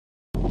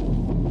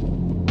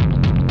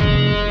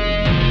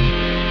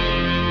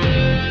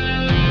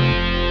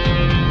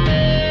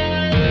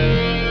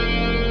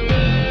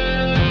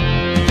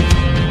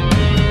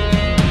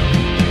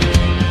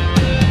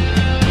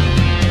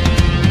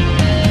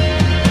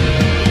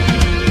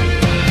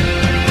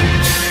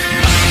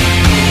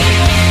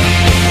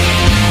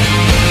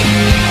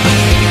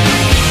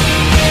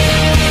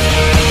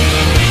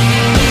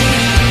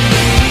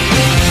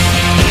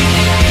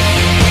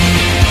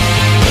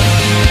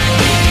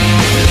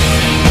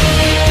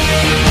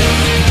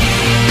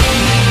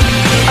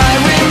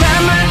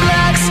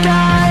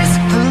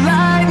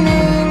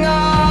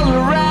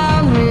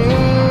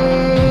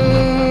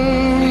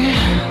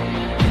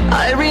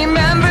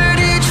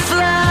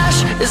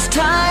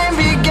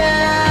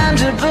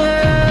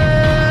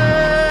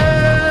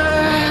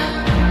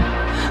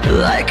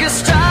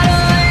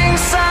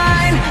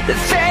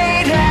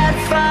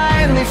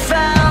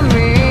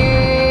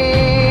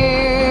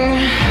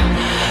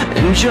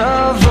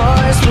Your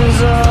voice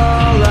was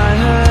all I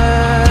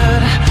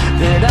heard,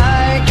 that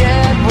I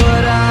get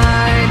what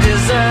I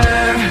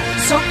deserve.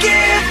 So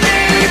give me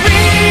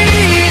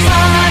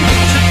reason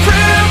to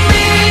prove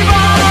me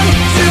wrong,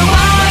 to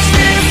wash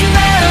this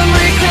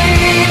memory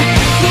clean.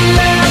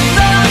 Let the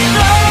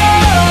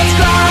thoughts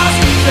cross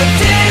the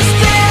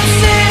distance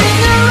in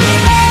your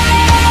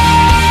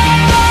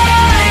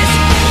eyes.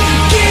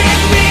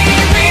 Give me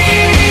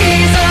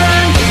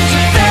reason to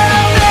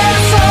fill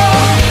this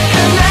hole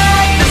and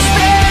make the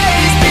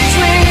space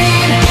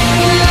between.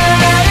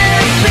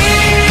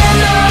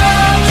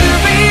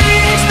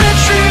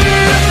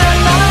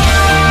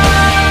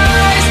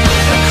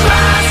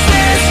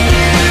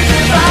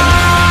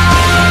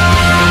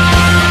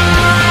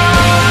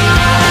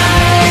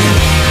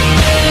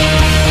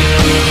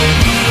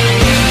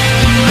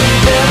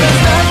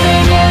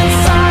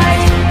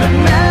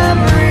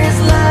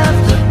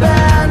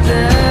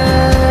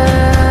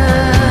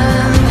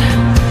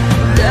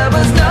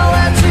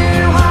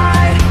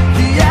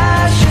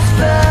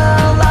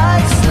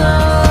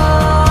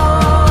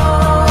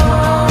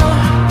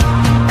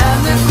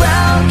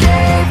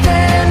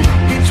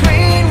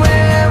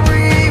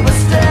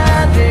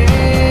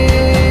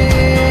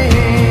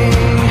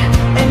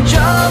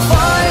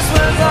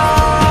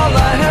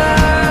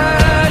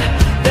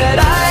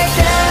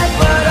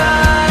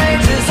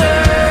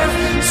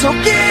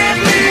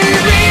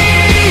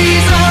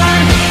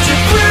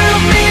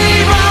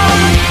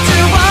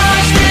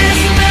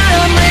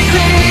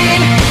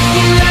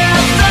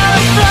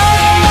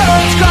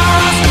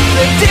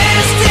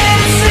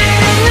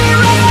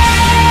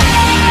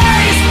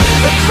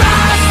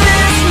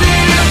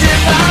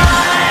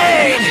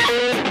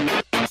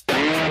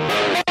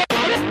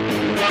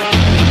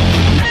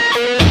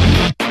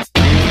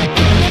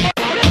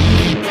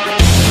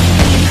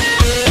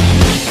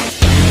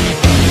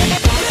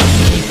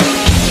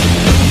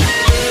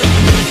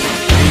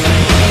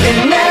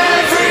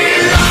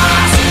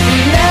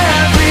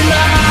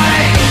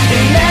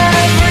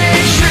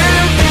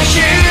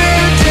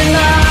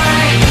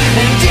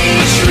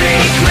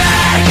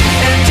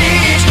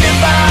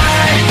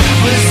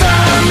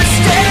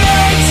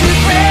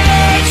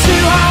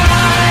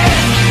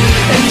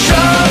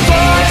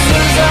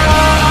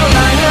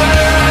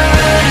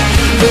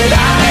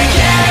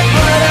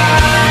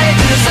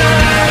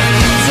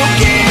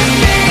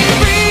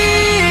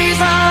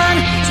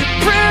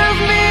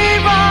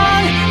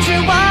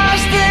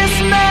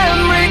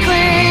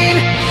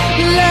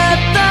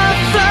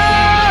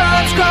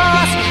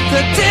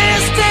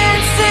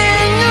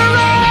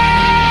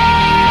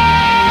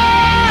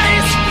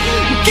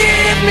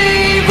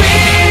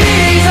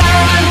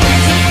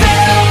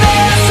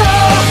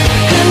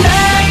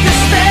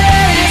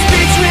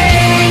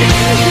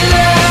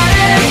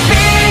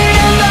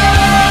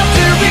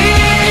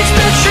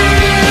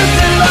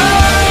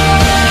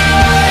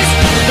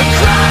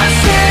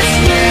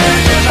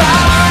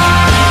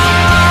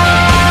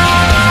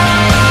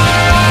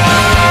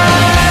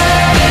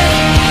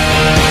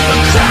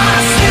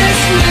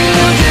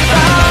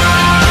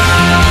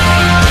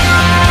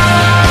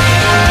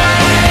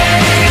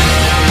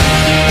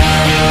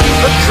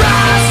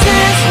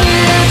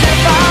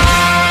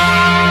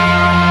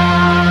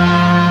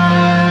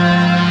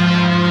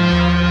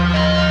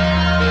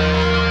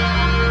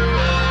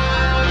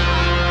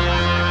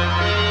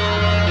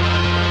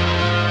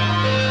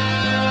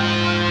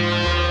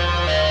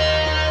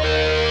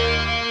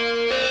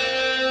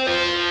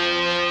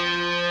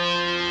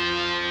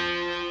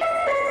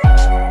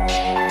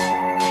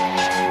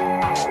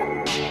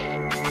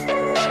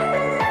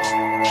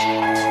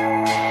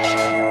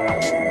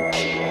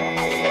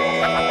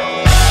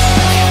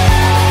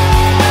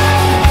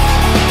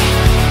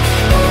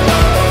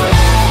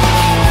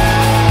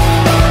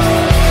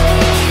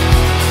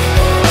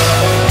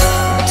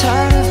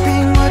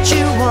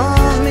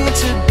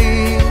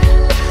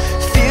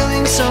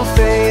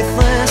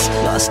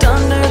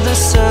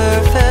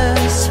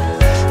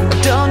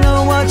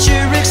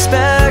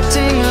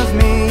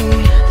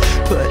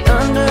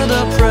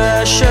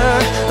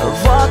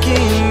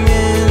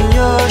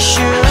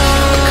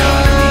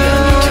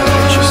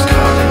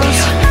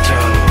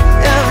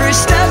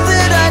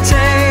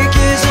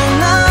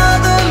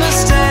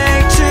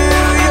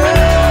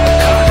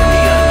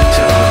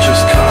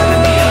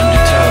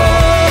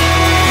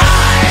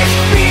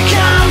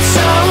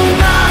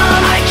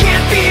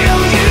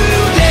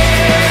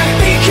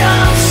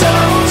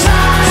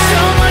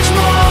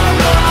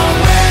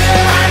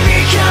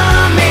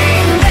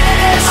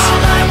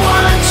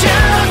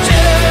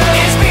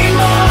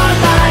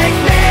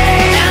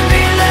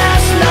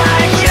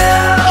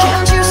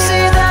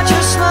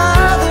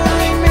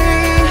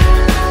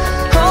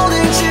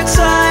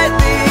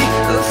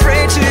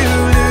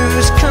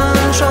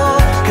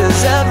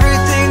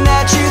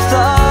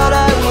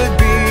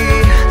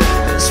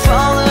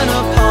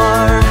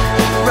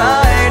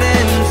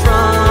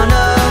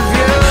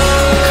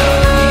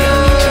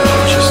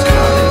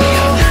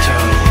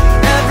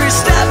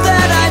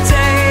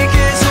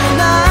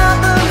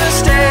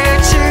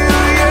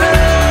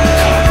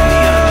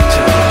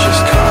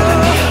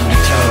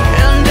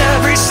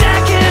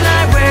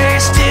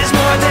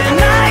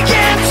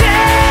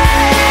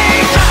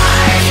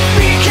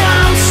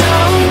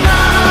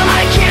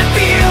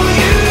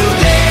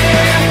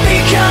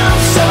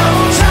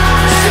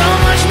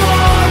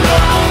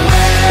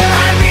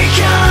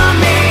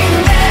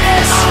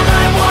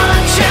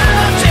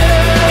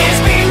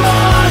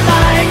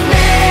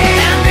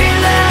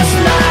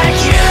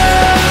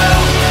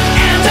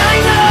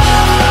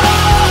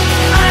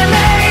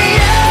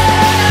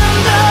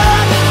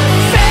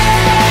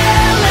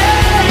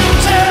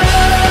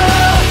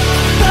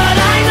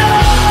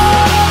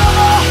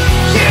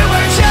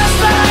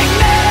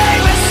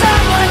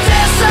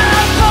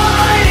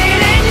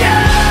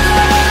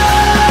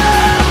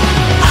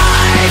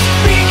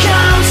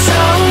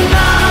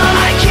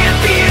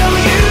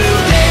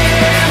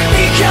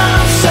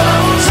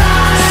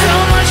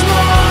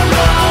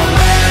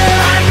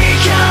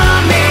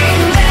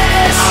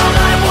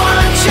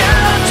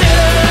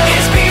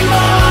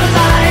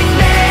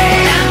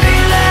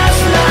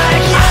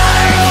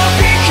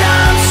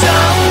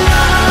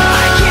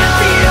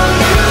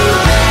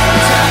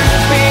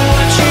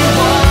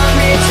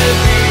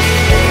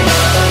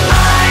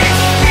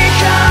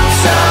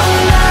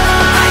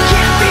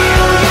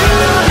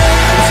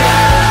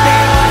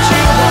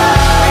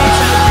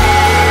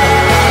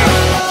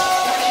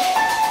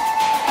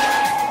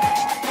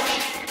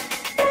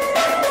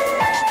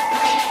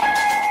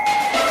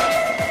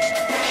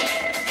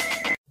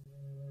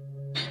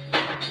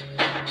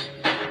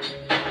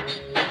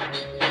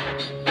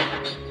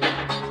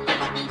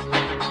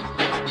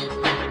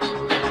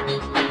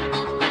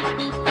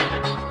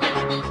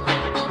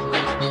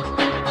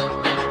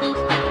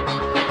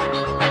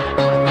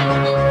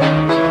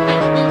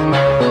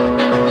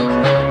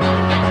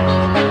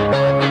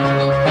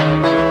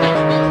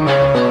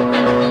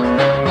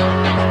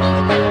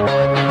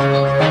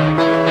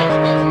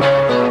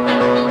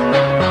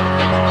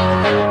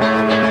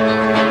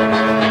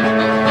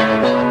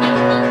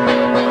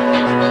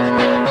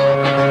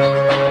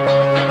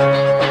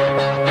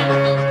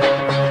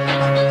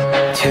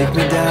 Take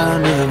me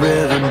down to the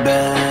riverbed,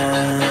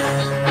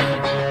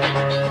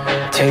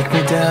 take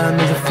me down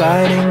to the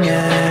fighting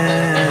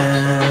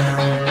end.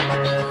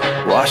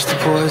 Wash the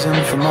poison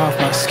from off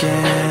my skin,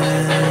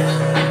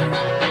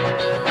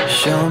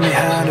 show me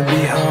how to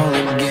be whole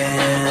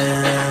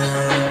again.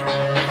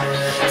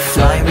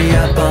 Fly me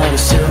up on a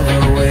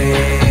silver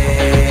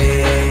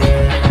wave,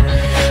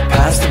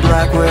 past the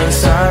black where the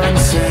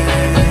sirens sing.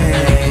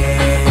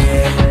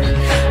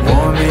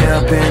 Warm me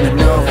up in the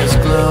nova's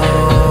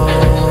glow,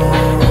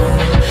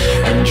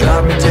 and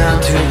drop me down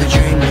to the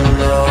dream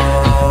below.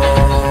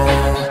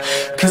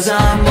 'Cause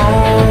I'm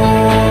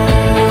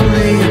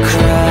only a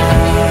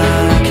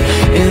crack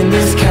in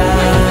this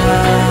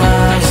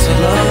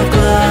castle of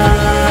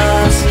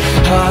glass.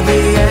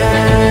 Hardly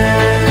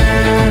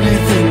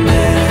anything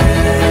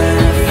there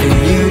for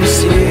you to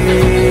see,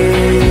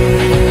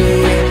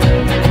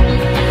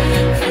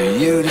 for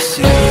you to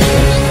see.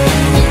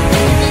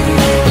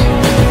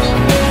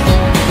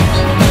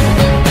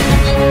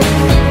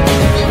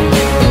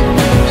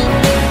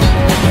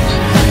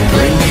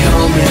 Bring me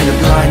home in a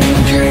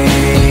blinding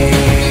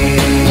dream,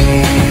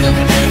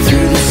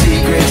 through the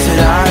secrets that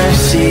I've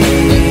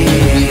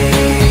seen.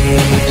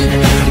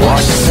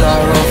 Wash the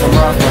sorrow from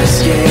off my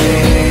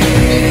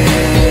skin,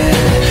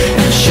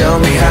 and show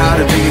me how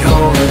to be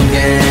whole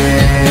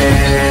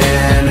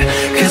again.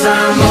 'Cause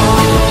I'm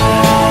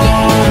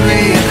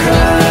only a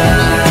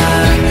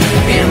crack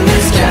in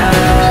this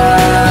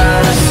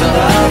castle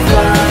of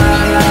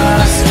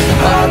glass.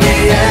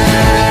 Hardly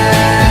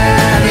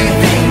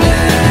anything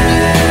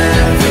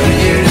there for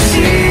you to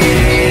see,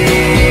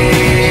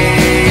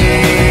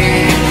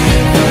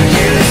 for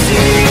you to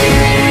see.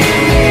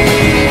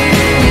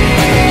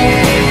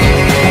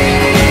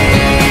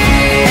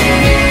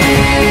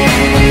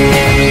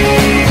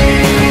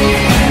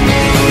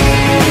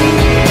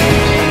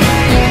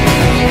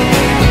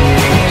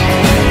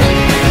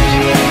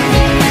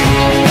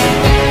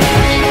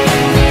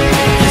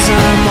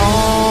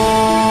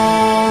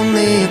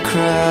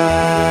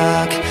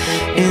 Crack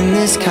in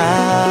this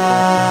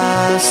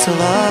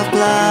castle of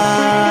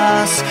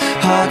glass.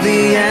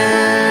 Hardly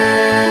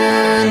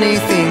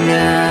anything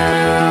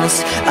else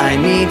I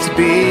need to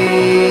be.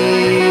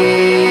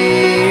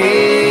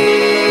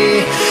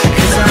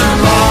 'Cause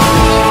I'm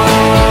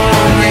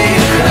only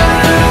a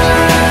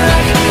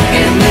crack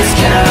in this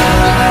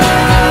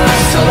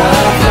castle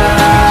of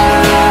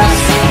glass.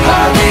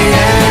 Hardly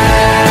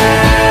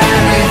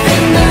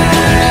anything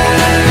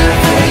there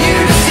for you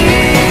to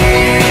see.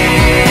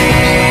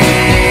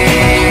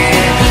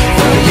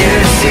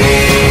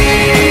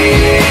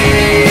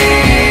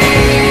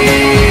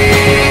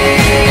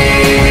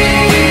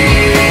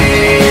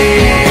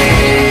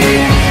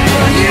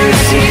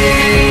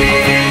 See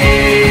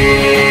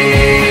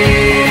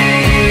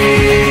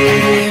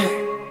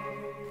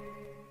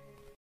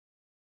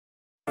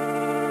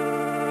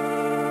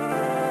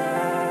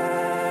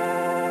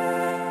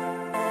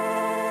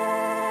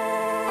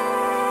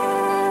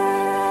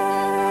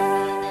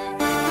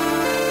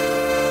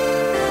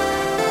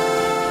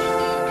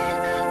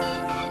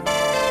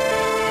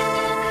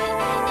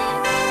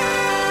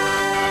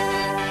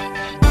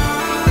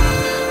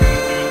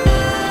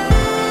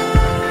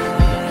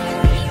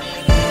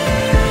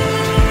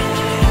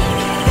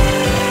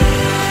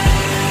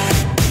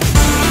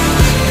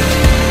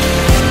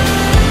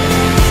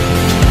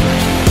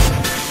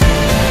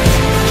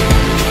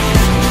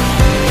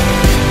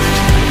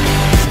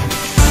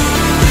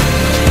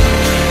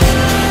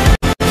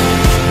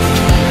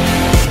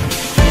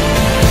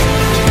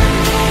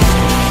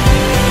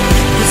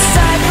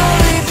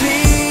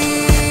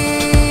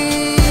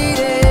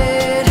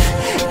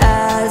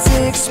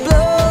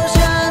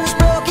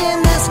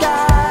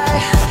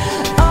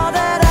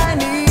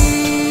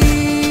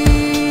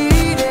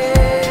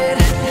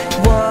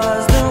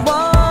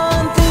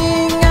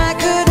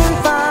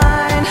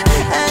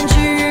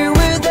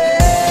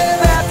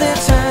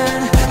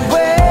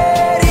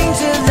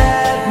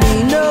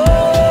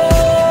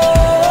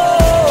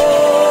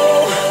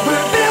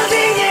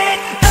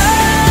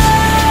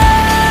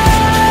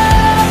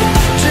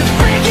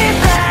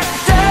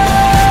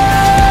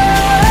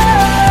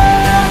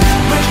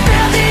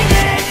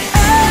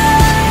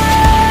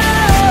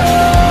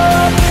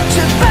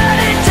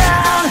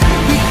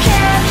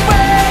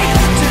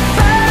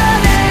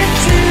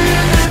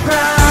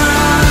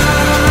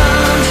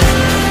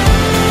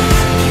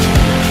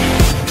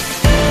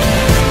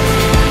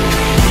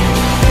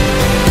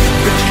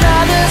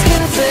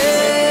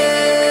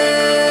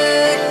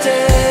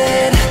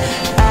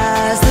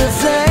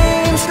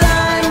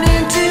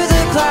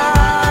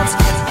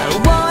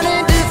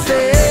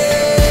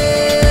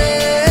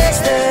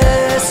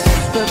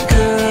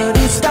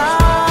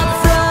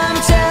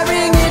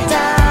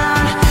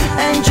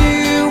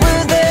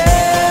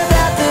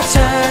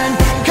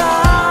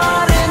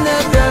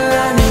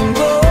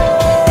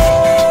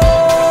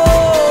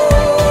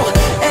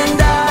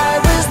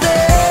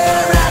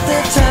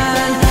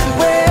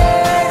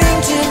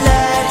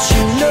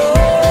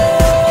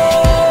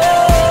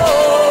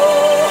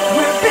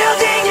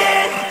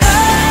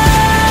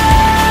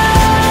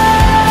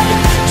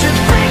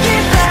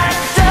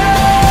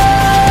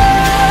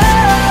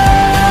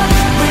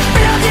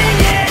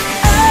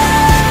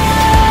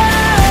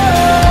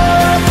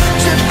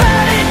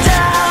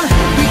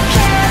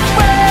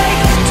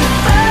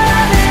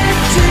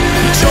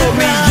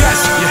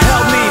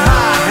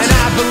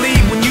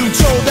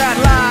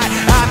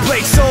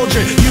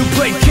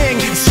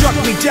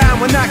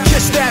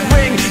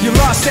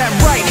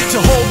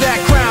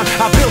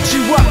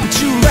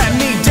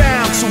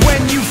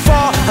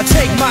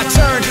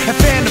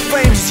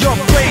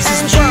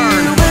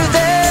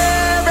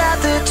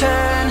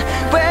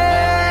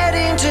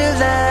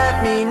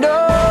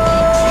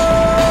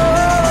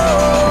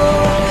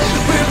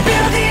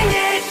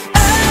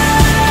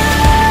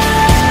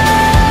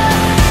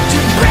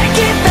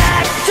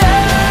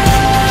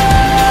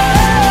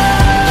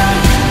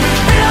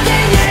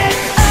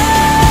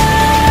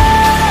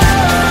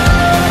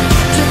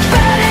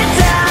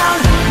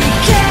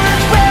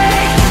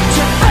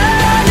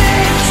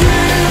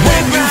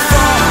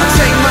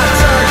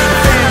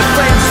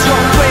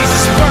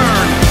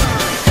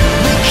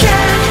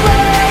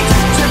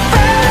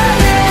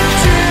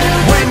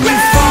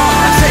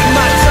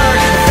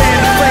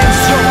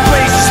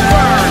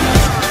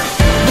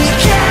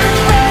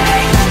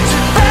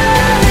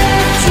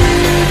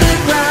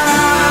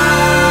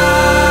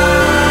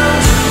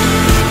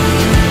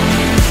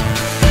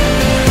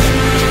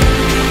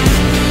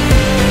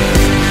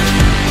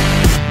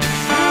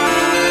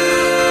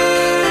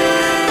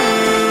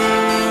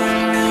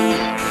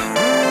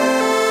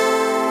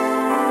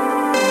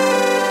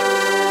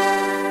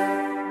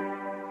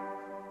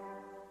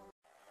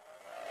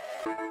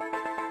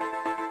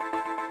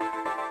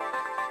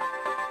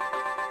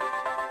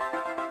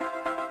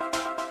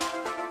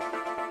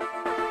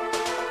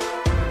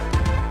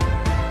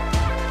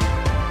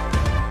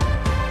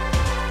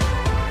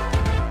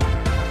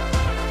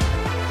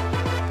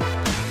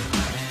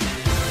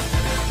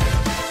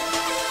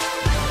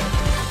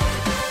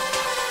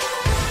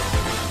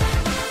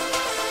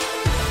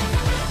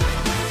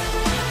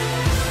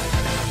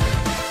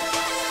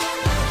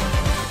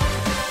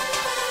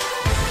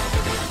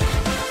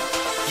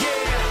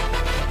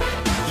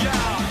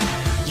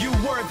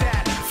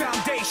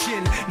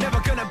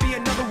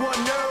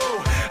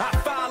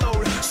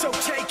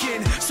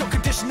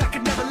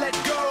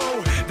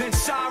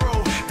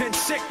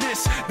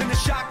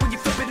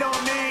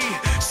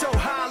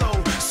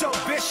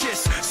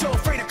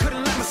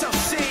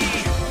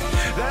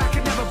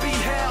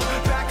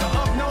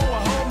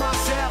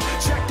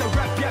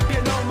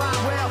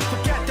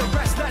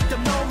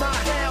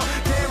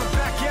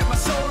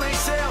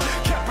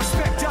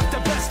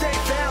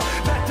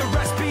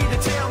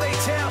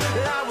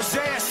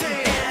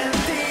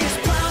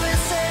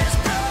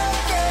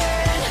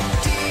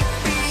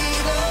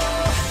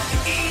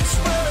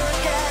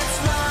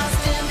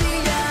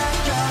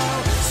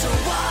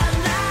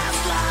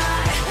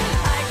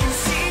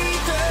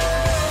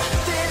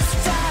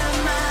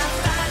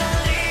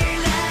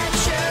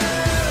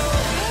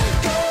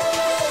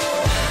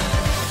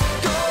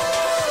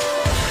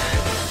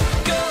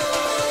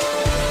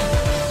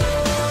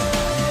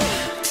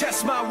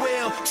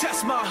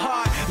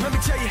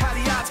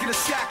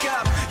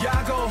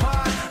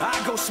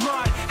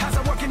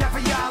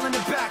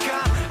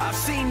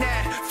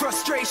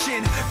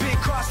forsaken, been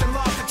crossed and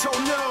lost and told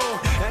no,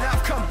 and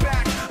I've come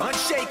back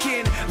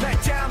unshaken,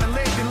 let down and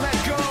lived and let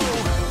go.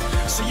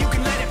 So you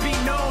can let it be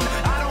known,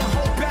 I don't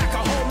hold back,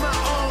 I hold my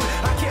own.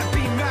 I can't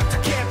be mapped,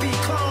 I can't be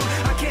cloned,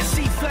 I can't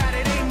see flat,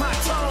 it ain't my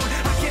tone.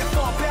 I can't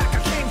fall back,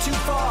 I came too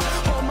far,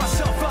 hold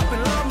myself up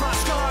and love my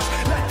scars.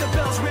 Let the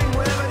bells ring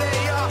wherever they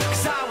are,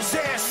 cause I was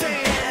there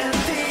saying, And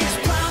these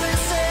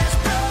promises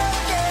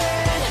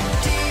broken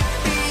deep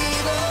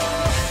below,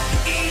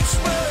 each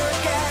word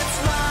gets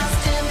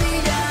lost in the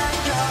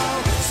echo.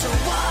 So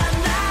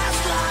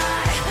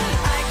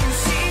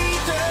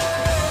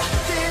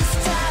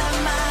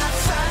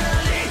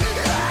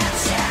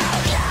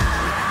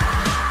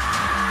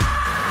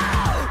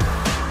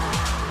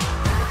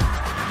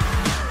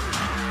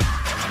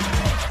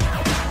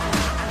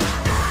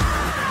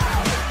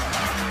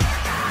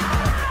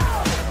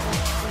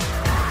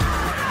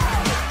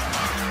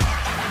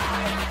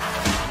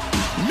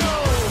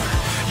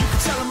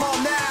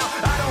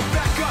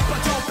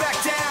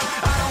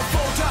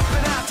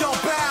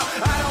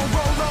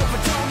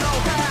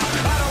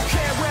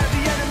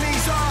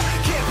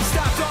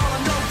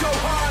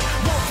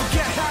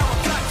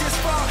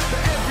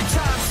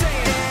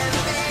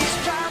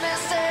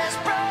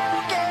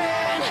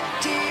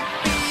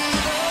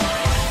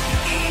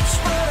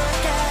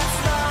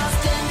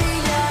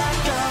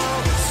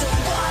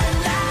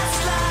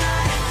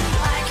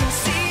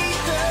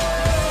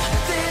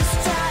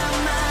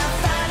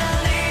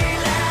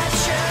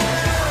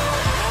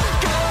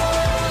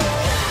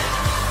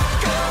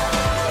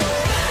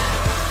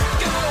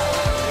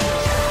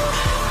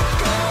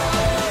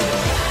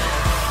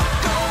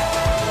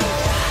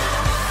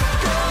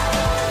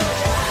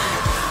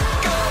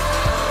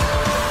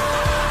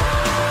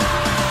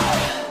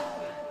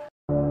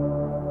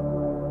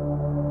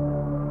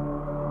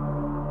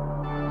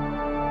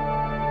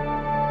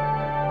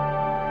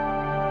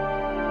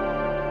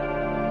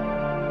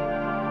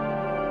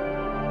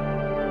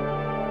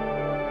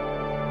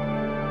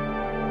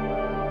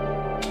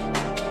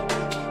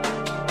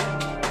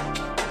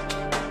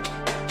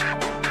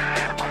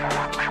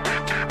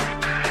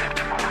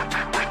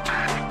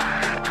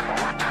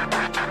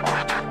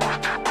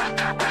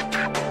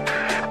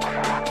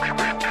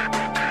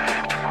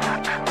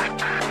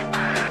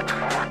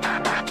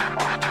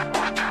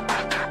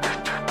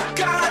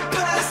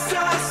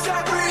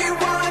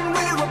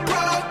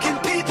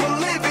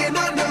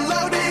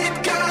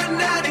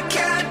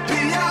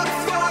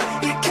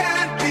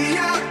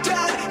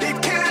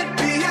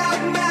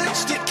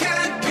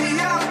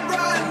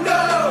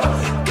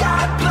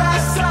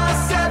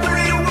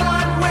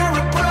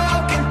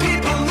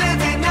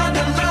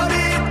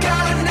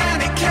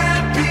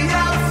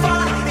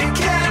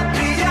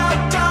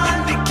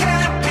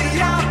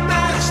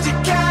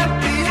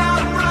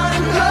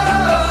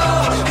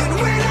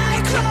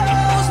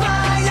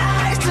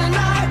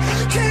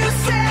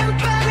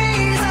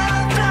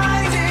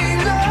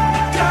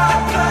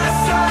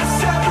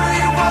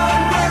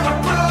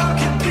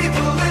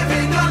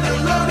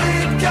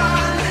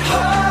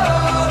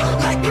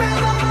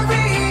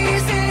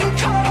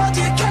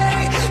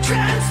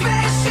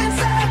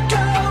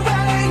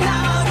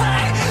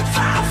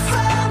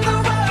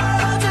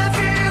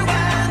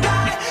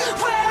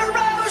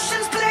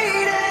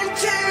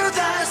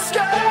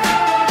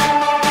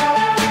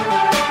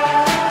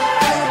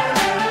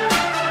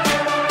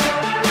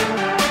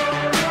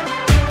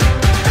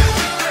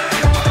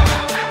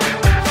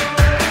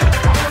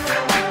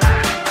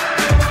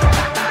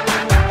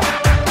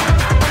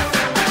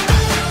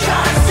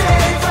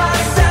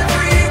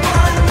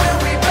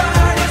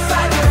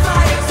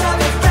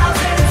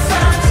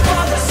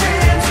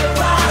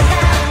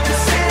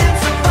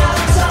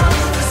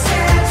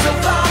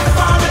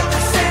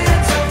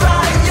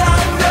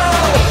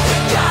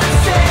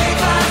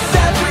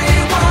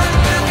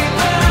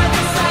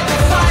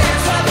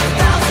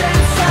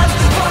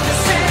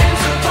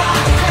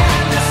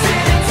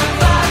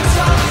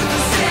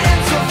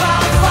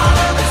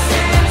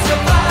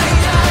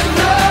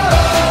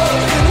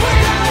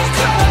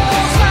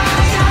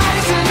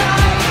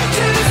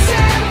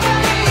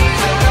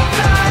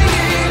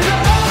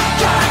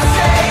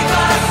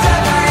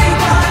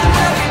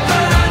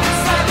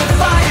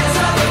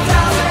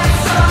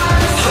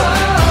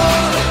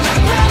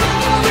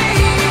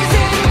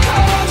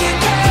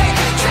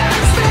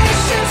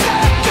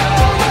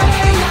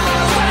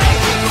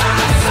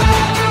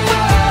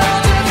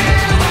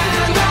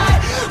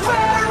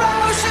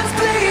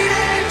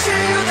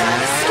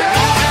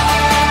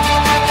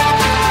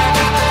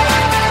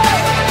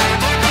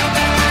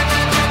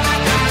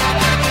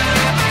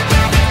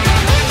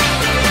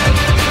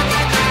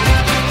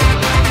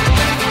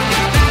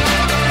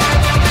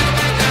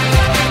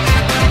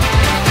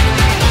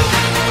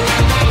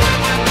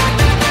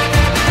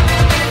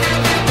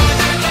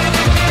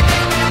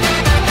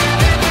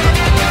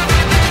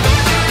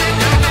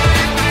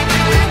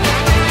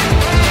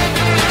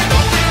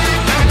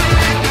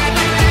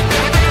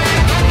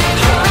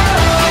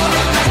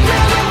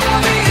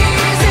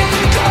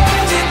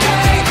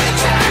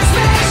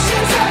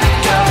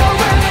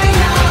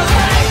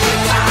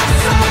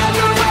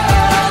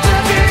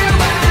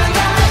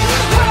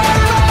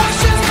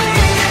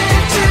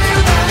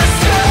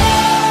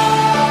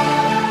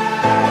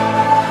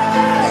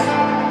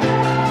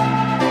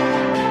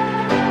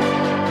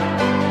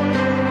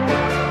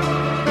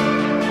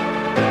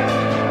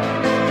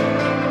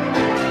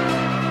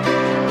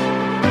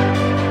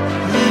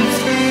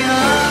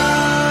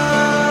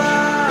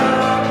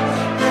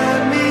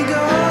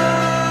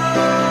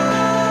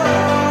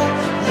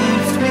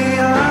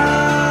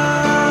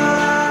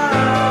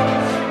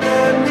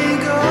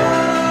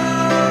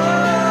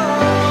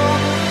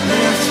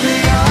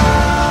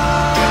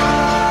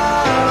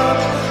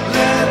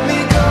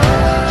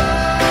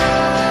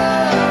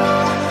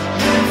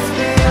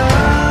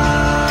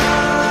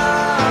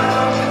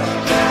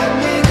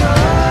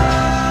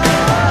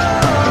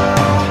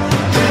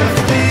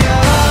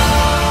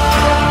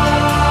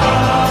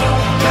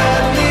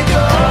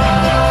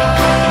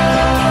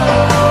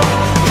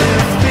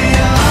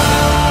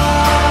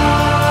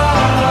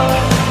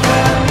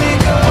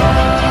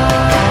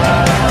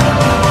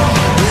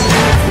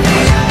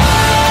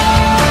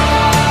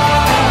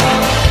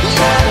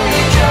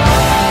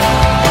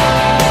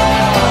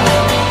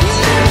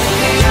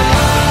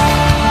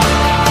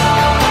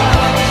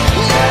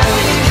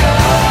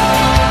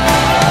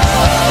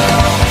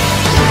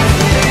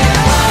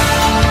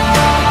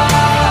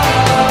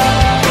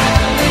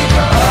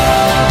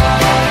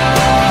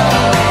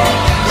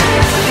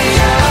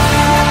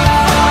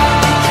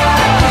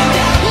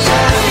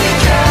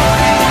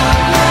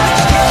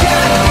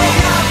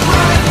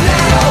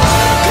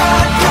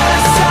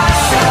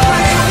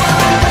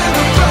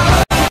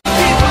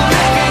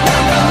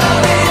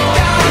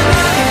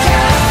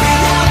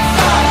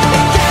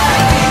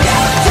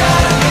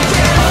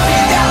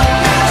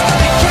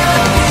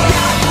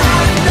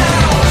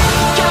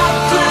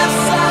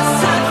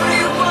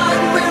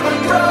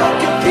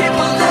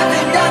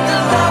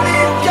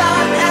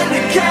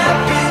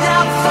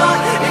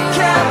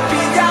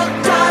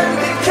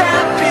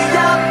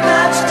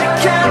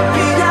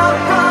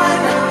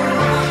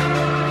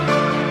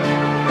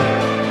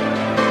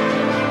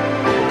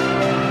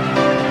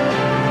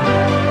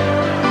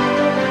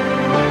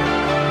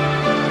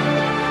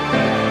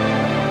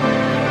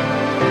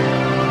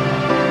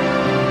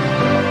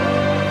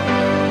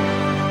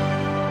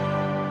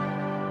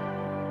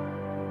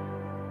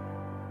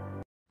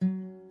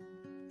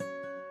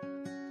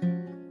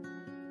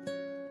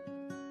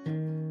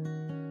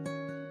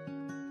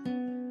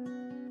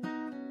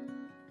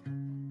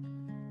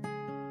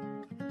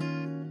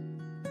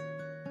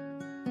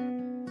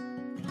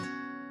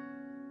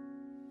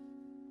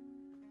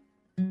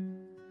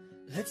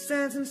Let's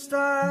dance in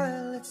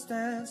style, let's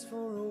dance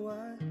for a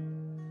while.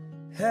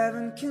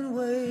 Heaven can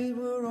wait,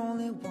 we're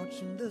only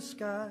watching the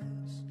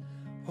skies.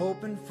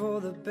 Hoping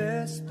for the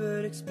best,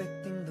 but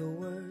expecting the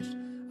worst.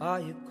 Are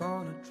you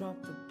gonna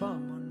drop the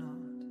bomb or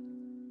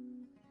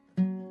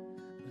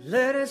not?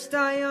 Let us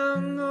die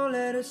young or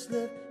let us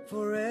live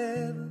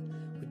forever.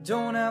 We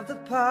don't have the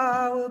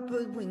power,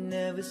 but we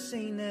never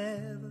say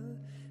never.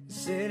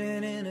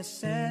 Sitting in a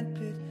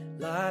sandpit,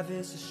 life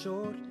is a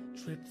short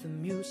trip. The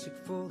music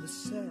for the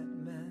sad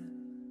man.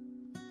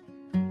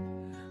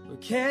 Well,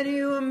 can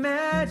you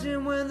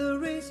imagine when the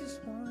race is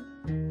won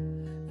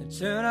and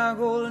turn our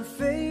golden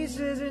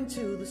faces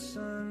into the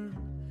sun?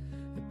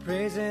 And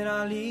praising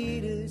our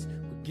leaders,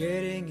 we're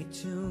getting it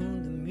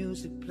tuned. The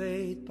music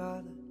played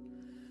by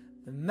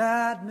the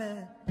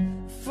madman.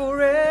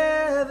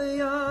 Forever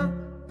young,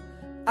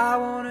 I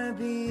wanna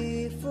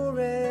be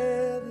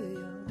forever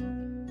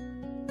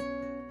young.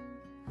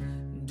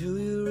 Do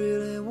you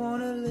really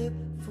wanna live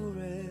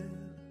forever,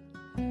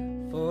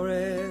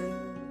 forever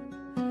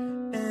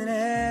and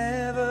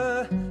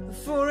ever?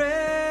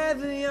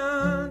 Forever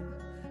young,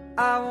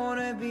 I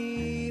wanna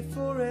be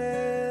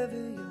forever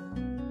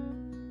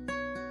young.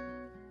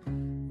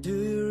 Do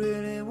you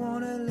really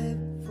wanna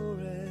live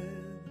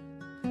forever,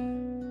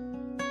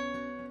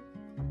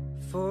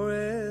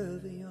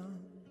 forever young?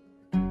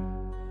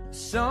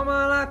 Some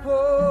are like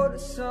water,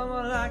 some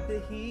are like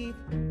the heat.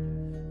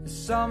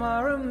 Some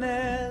are a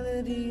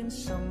melody and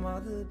some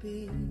are the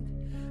beat.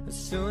 But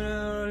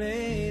sooner or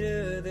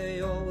later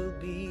they all will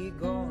be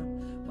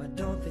gone. Why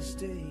don't they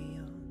stay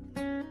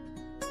young?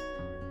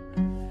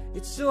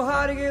 It's so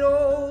hard to get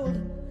old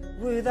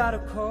without a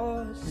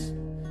cause.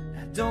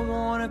 I don't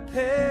wanna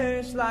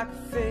perish like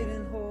a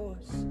fading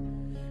horse.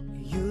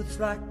 Youth's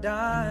like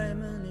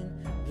diamond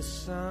in the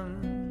sun,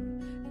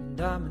 and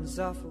diamonds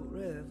are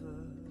forever.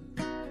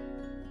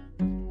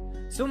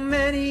 So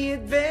many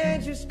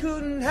adventures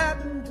couldn't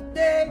happen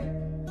today.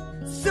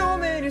 So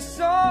many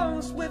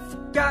songs we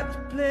forgot to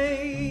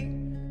play.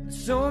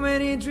 So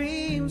many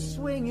dreams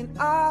swinging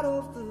out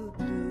of the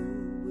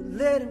blue. We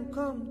let them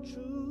come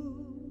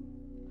true.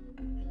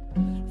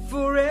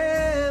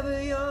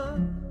 Forever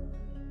young,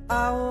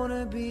 I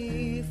wanna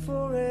be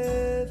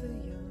forever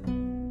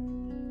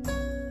young.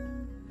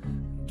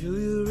 Do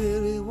you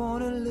really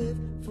wanna live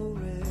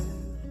forever,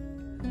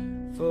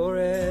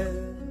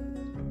 forever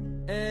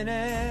and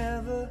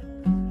ever?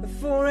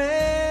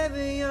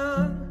 Forever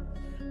young,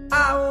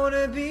 I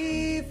wanna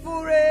be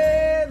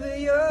forever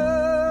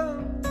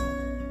young.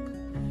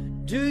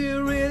 Do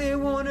you really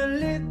wanna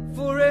live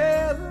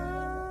forever,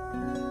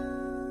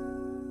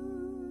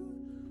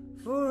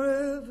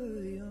 forever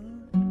young?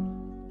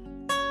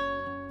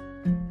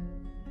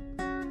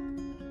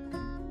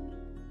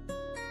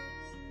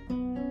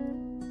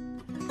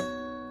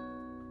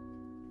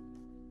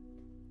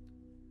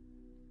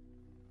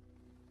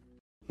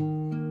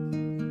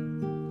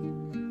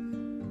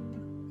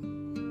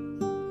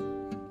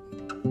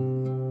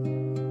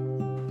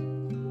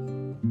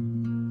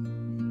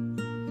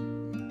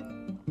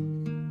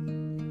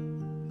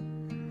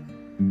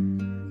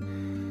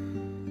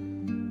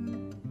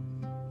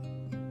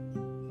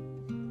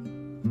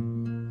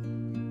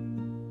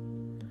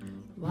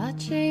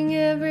 Watching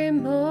every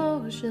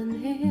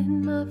motion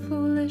in my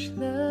foolish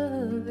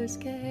lover's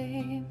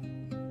game.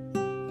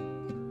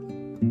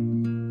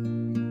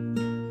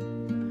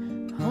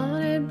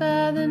 Haunted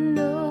by the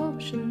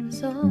notion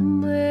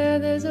somewhere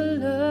there's a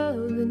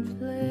love in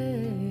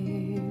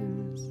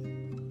flames.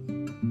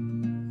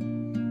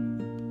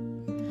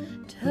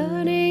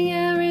 Turning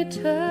and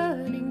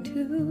returning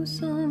to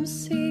some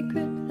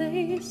secret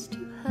place to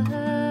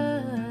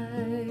hide.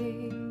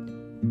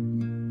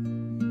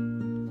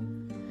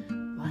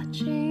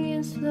 Watching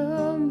in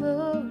slow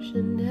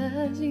motion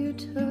as you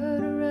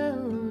turn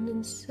around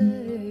and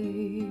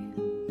say,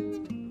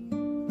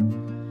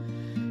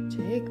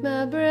 take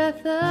my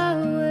breath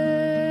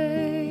away.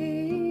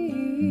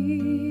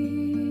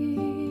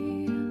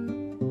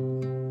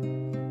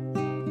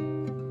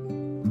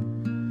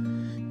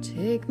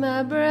 Take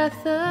my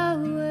breath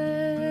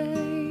away.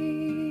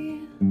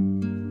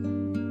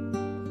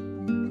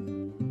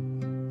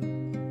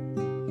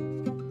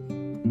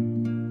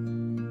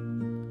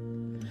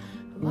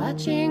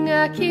 Watching,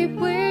 I keep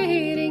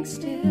waiting,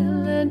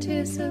 still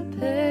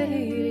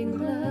anticipating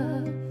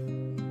love.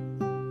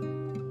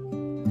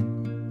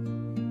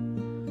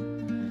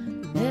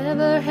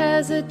 Never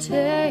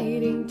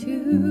hesitating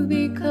to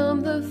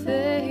become the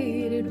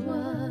faded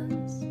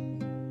ones.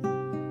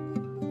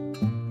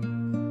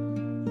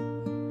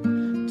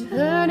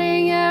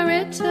 Turning and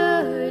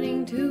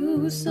returning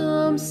to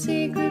some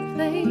secret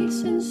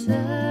place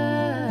inside.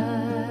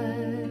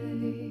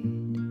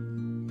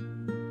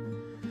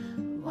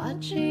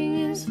 Watching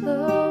in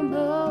slow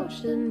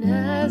motion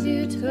as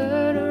you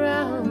turn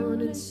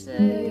around and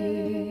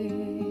say,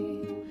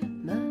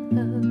 my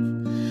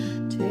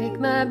love, take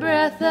my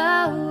breath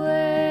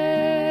away.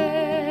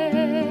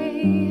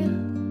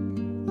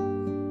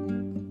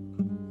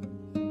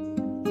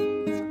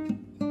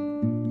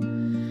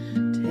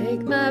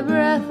 Take my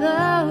breath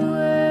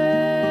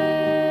away.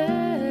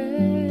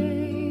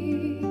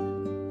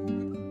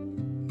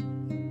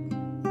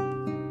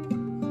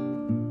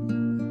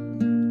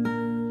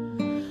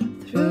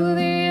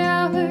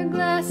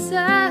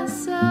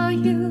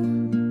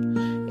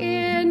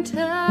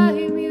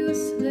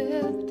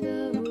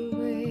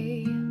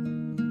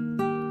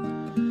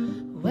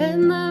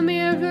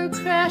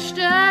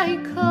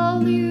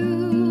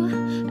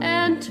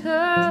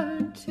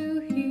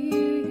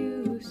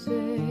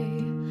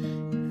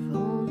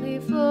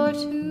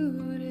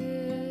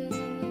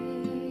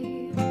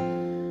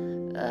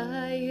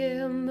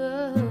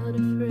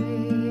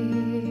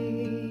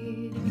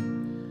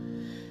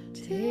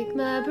 Take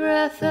my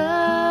breath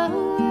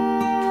away.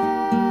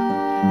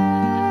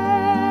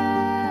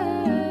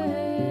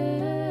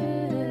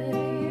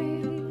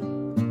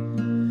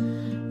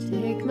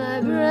 Take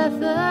my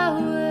breath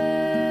away.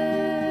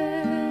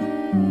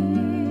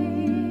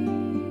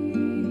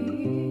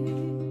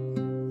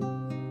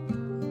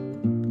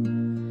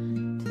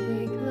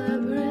 Take my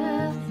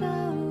breath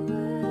away.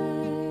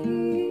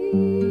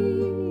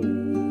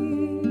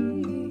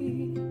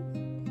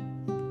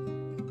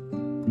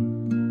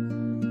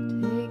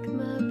 Take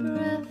my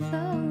breath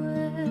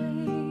away.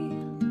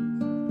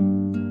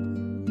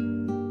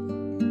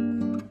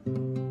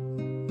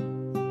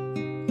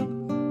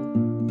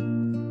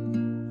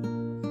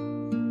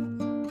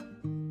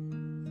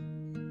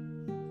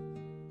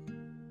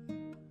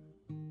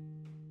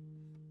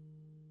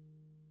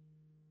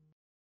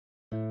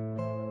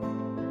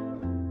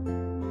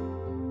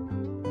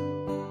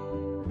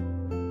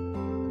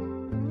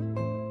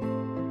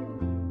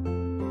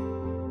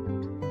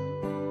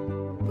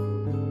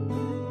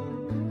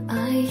 I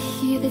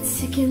hear the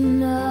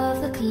ticking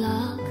of the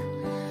clock.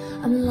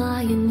 I'm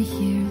lying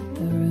here,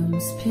 the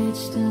room's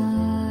pitch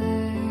dark.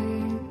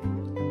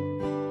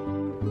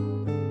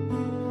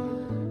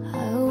 I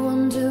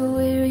wonder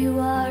where you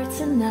are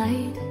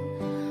tonight.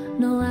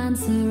 No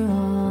answer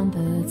on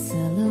the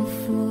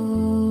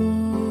telephone,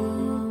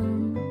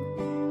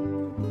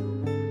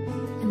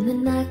 and the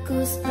night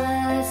goes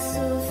by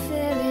so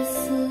very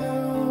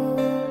slow.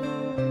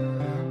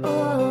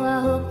 Oh, I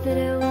hope that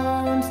it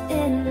won't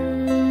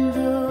end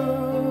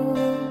though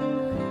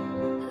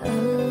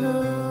alone.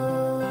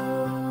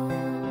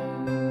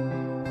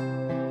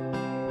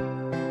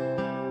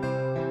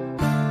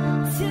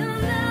 Till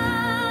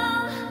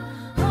now,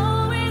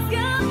 always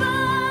got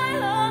by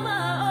on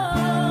my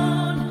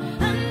own.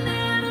 I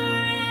never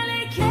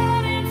really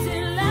cared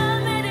until I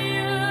met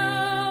you,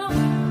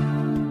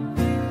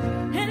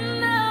 and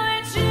now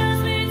it chills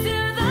me to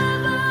the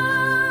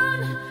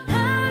bone.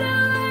 How do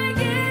I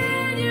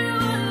get you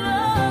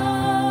alone?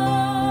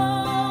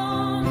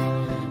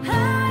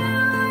 How do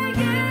I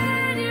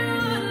get you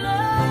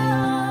alone?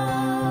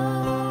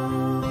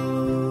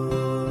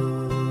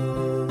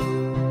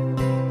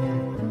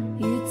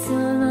 You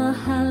don't know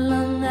how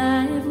long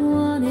I've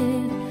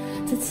wanted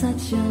to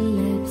touch your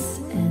lips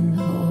and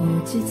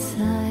hold you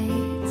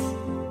tight.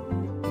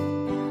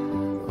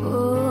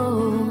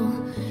 Oh,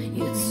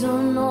 you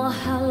don't know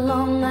how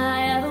long I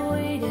have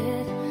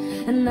waited,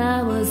 and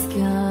I was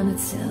gonna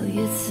tell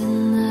you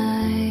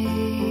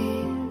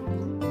tonight.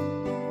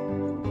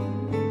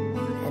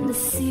 And the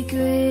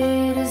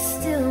secret is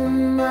still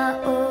my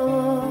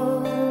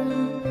own,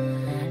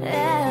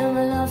 and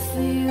my love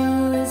for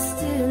you is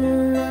still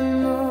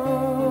unknown.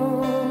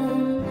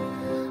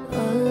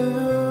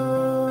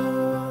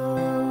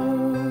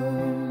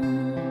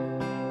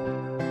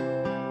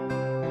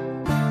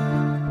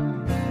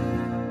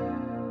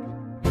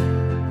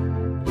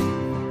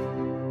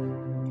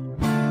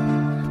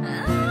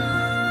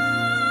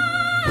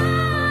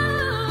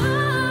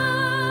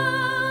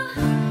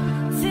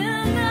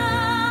 Till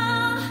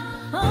now,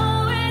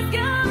 always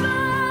got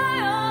by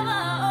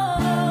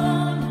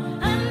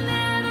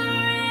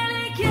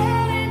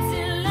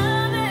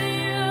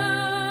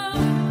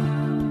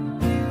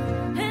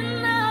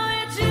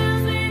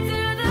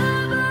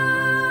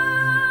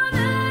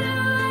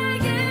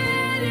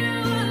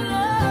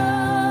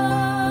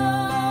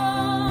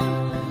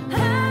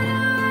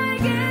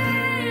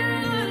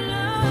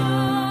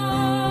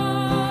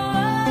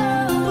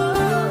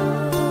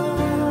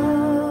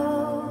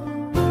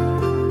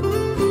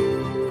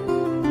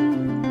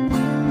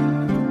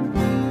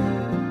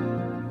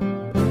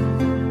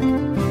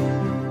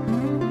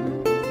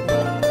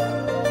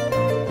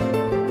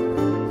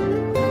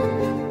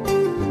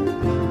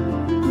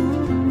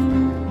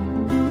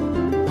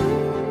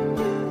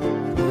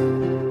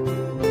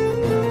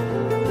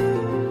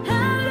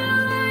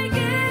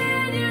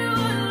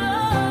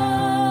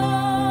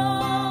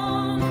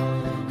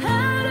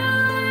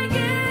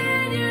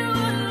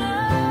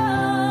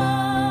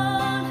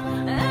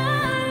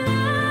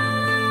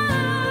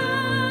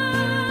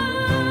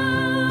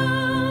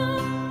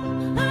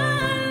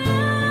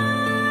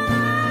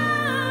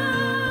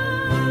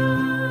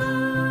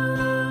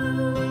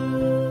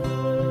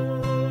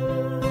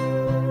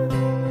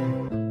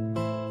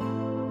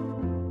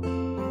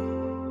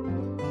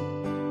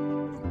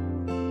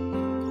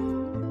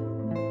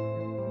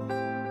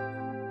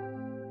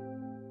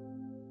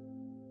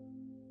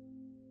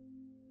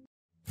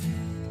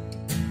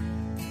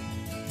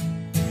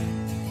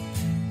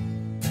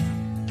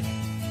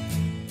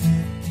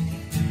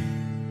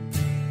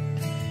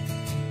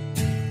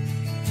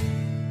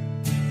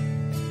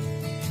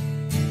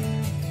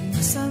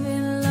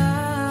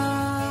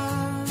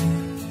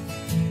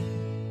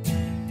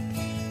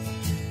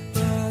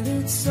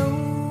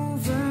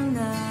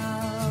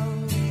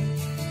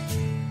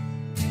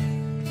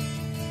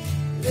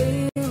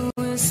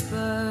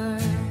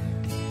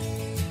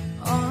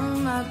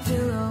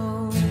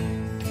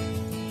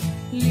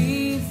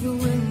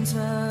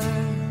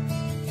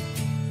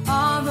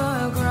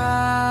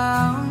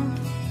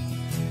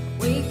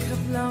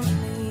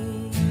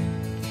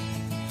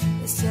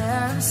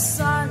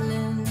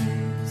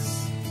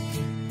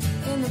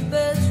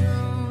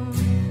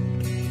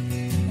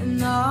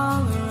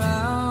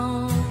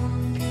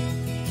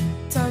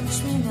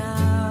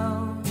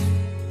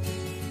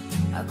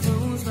I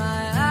close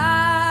my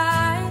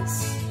eyes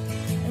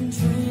and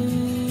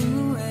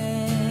dream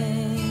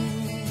away.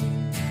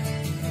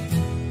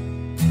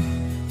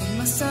 It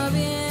must have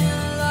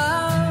been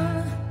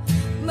love,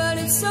 but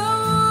it's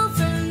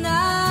over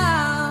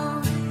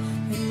now.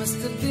 It must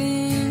have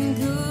been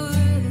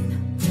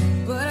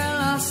good, but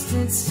I lost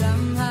it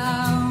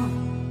somehow.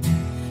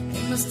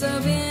 It must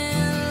have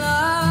been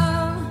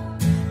love,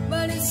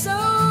 but it's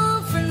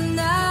over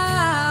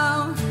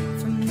now.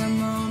 From the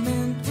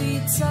moment we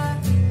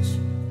touch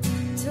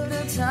till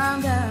the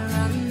time that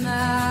runs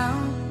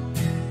out.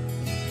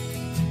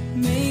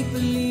 Make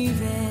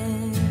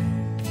believing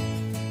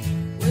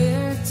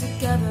we're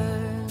together,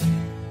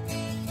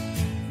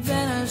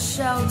 then a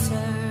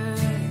shelter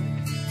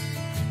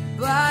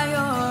by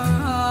your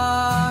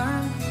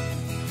heart.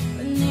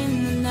 But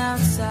in and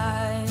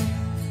outside,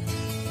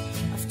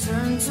 I've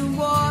turned to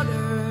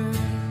water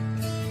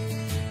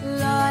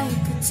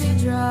like a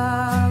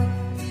teardrop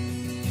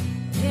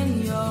in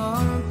your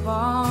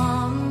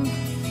palm.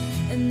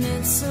 And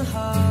it's a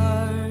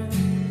hard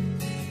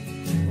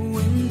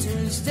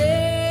winter's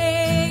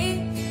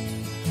day,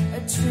 a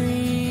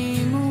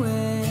dream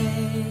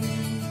away.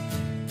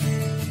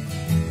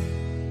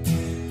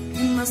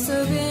 It must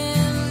have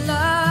been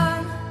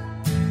love,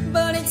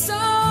 but it's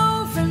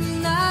over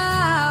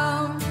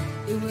now.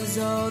 It was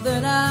all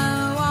that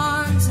I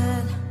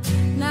wanted,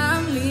 now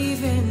I'm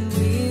leaving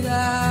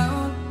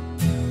without.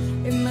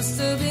 It must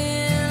have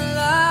been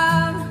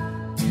love,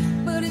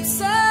 but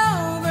it's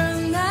over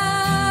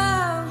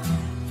now.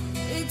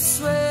 It's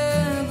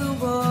where the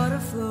water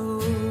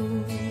flows,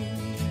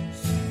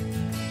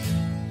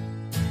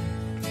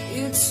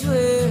 it's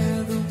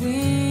where the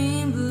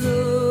wind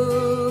blows.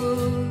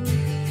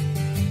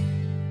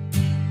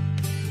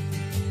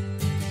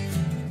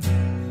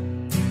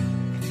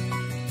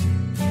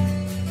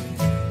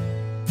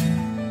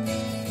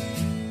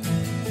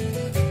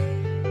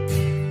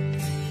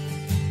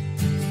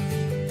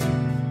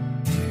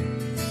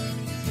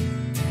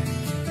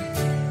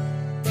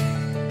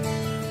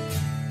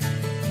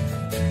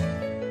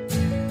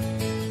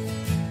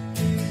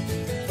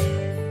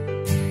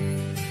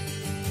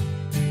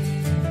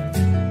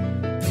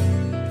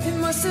 It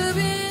must have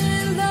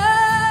been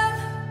love,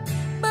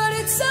 but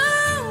it's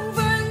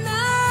over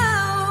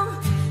now.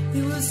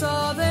 It was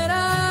all that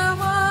I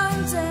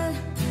wanted,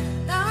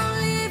 now I'm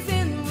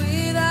living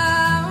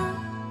without.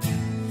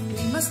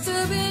 It must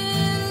have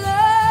been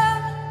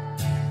love,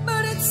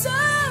 but it's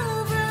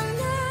over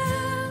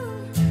now.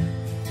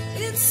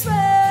 It's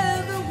where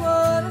the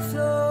water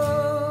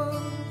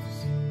flows,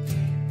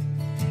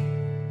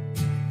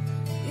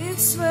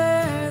 it's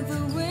where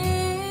the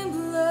wind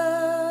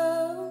blows.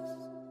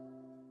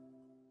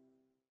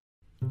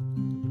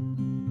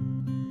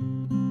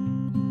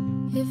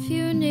 If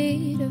you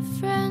need a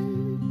friend,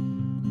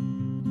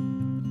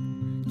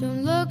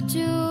 don't look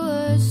to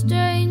a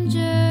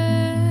stranger.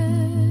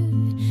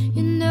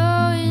 You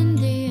know in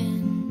the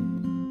end,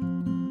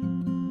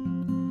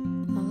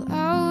 I'll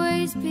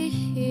always be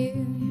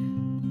here.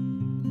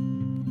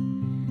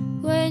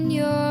 When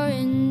you're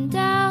in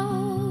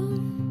doubt,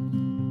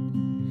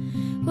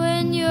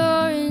 when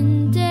you're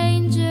in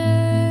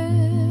danger,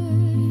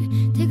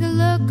 take a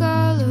look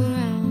all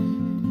around.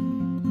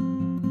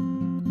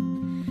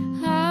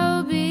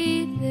 I'll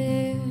be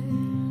there.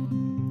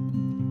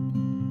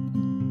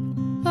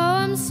 Oh,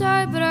 I'm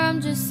sorry, but I'm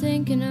just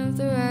thinking of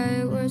the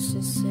right words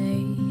to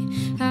say.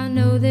 I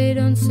know they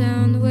don't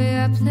sound the way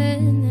I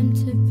planned them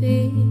to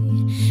be,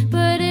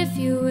 but if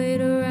you wait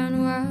around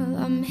a while,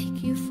 I'll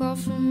make you fall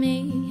for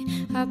me.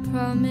 I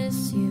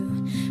promise you,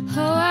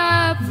 oh,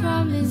 I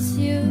promise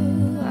you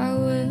I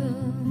will.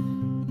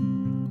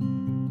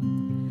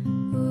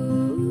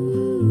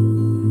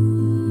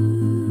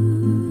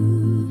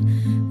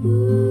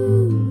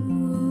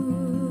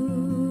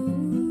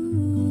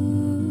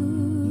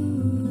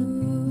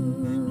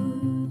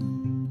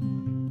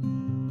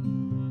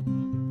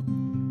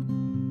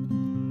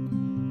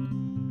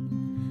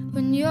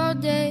 When your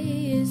day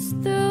is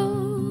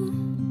through,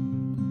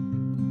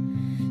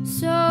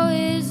 so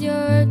is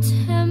your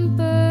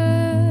temper.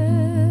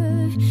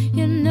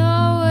 You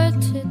know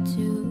what to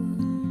do.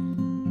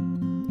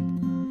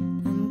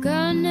 I'm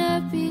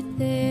gonna be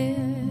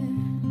there.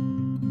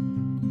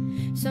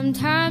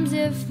 Sometimes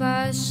if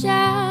I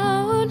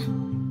shout,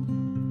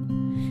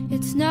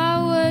 it's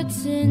not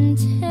what's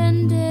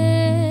intended.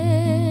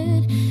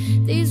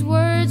 These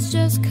words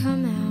just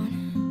come out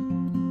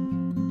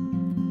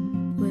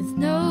with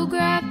no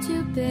grab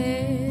to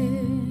bear.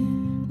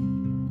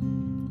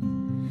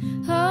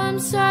 Oh, I'm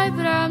sorry,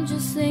 but I'm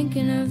just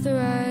thinking of the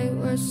right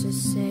words to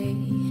say.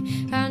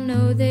 I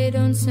know they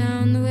don't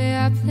sound the way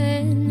I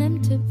planned them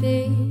to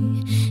be.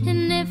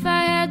 And if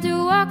I had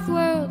to walk the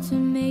world to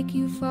make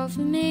you fall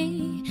for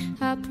me,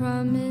 I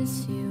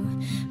promise you,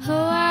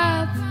 oh,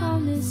 I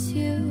promise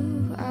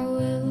you I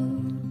will.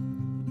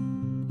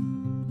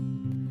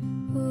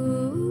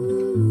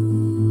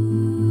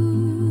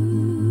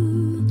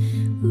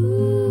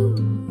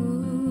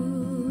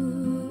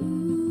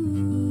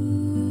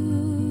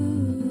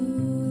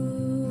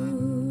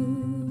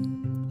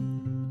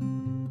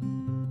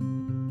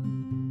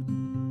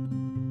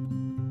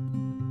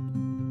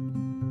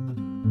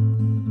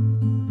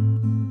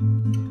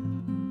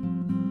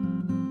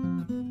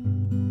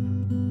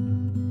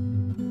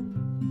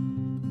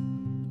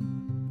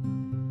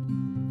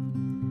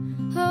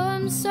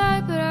 I'm sorry,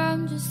 but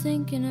I'm just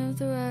thinking of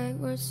the right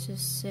words to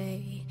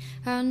say.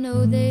 I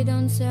know they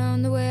don't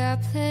sound the way I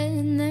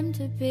planned them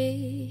to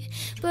be,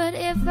 but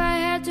if I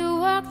had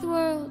to walk the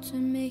world to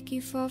make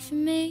you fall for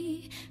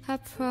me, I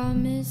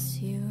promise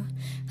you,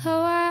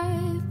 oh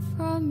I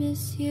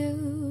promise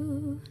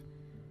you,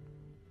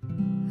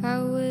 I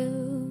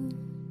will.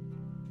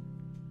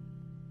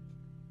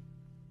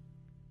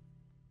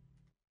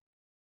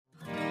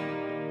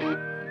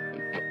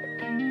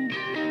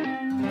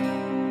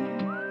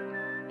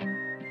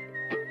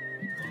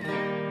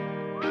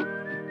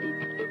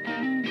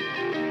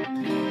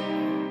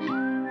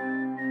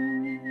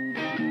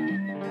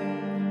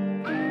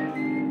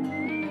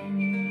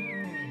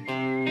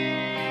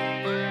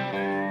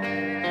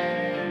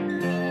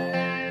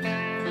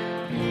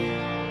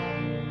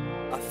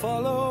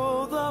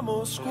 Follow the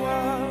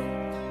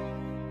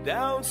Moskwa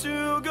down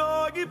to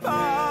Gorky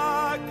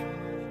Park,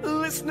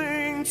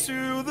 listening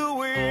to the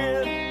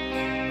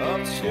wind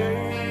of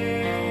change.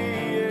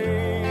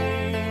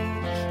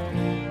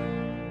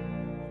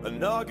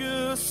 An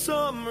August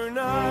summer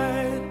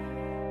night,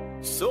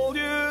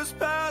 soldiers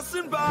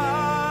passing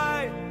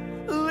by,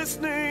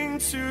 listening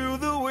to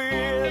the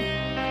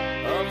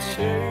wind of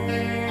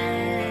change.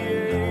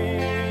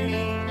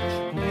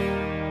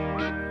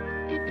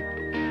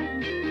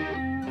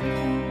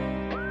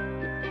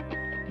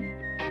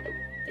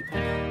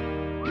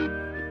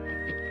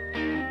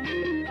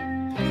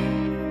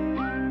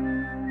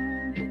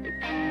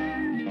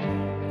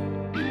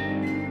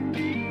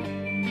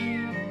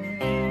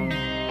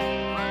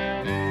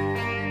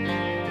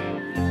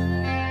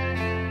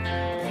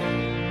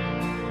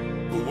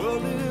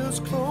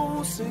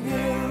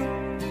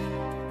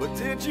 But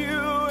did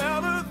you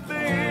ever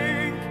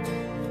think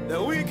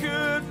that we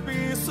could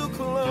be so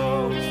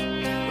close,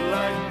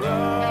 like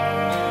brothers?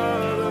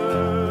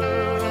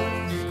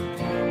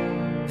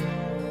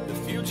 The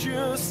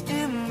future's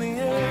in the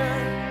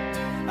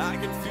air, I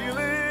can feel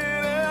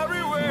it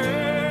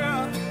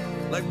everywhere,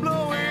 like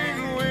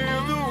blowing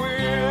with the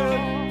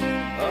wind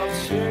of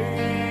change.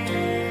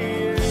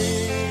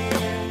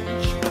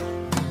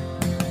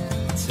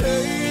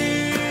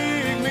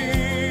 Take me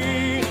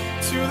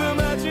to the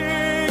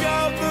magic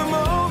of the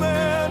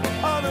moment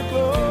on a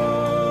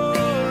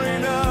glory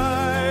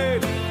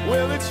night,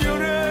 where the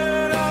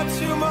children of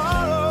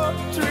tomorrow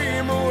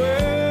dream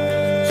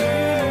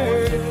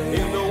away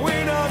in the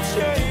wind of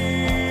change.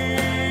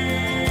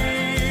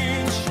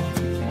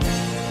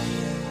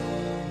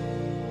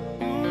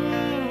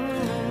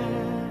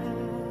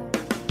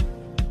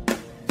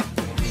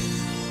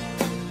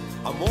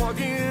 I'm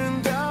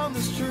walking down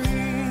the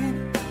street,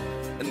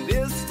 and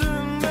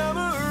distant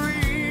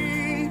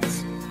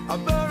memories are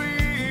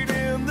buried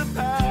in the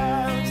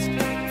past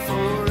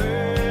forever.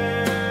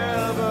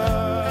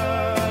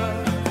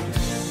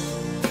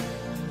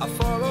 I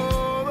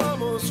follow the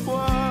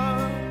Moskwa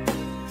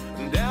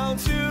down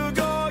to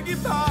Gorky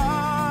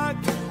Park,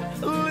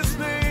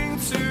 listening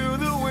to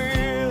the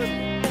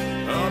wind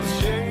of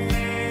change.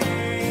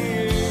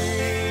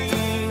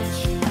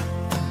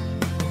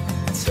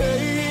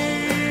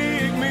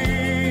 Take me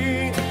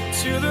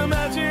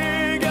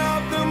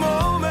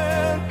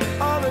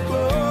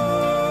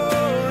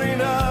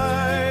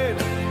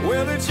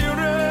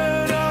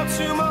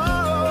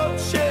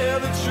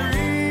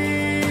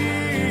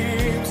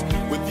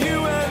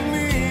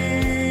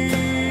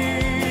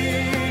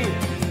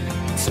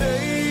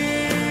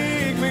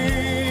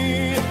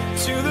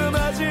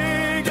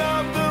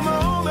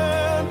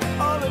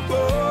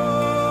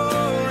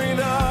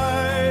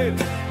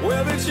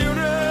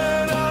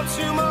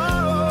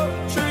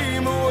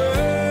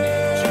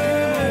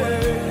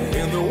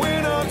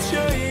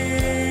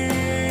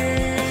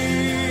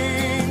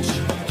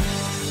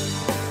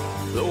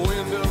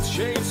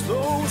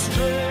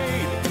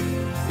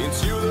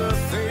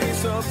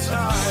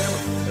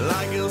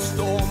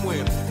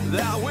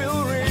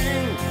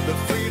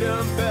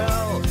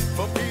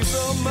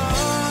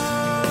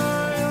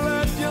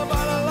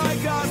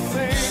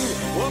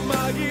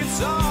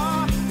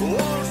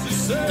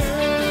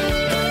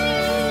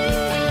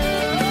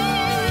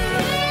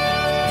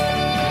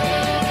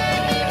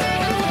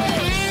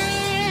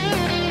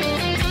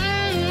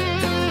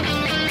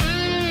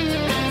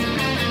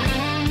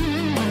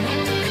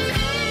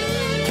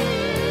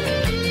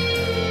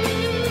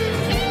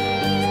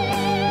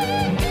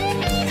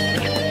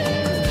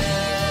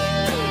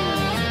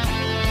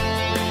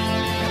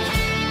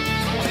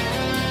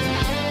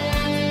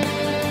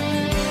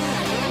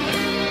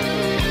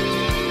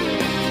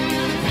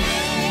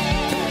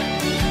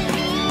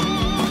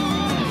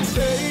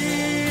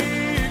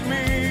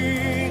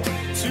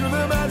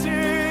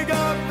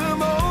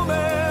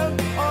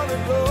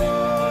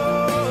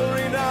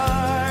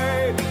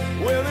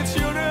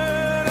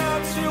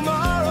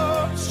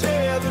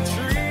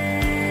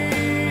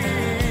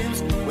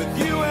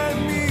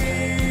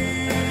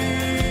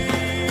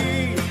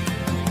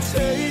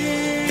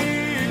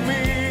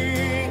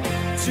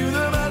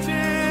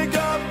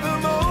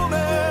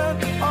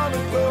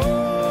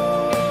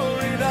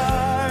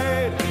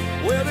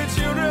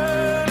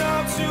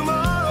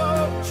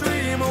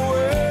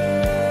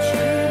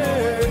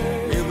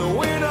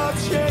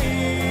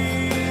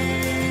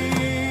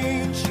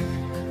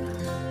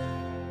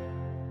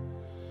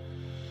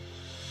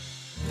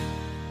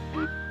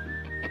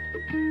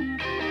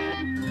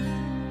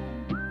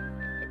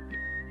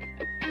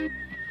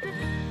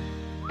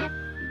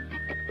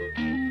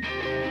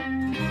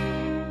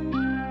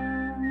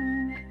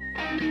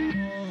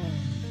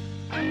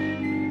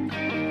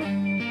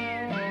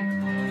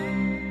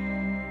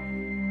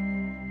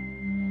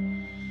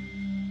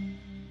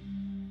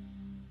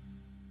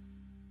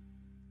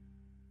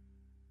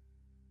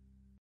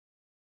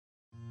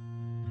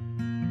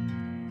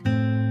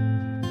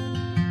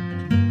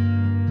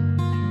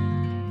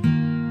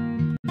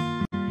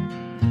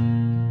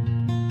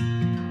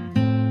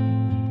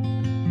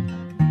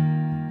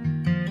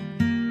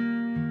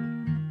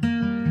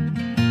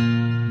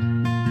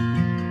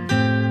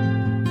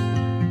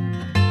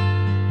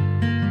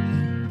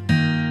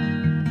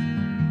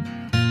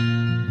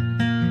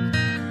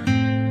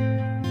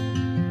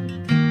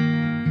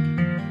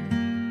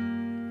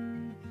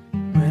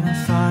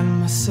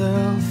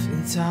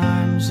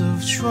times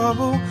of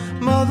trouble,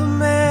 Mother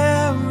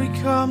Mary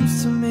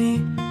comes to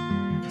me,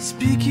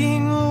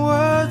 speaking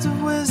words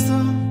of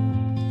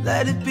wisdom,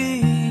 let it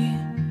be.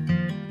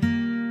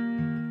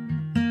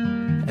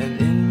 And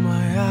in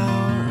my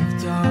hour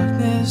of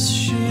darkness,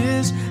 she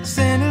is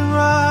standing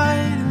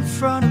right in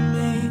front of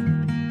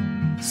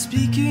me,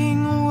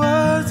 speaking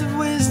words of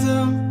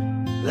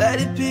wisdom,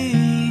 let it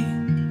be.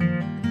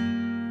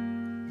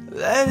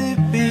 Let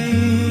it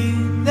be,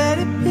 let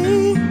it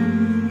be,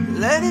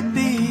 let it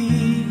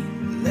be,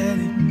 let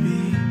it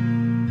be.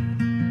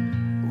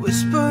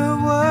 Whisper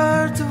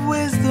words of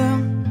wisdom,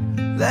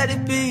 let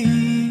it be.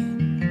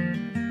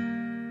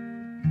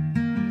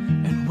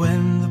 And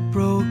when the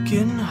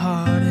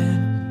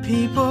broken-hearted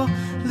people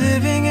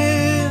living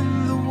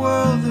in the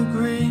world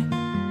agree,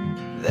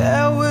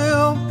 there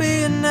will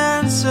be an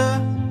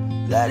answer,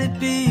 let it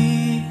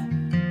be.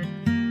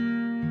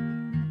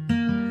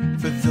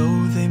 For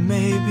though they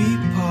may be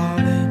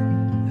parted,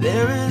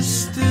 there is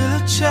still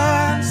a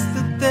chance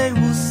that they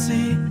will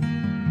see.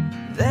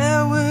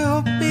 There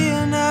will be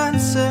an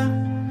answer,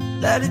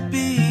 let it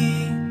be.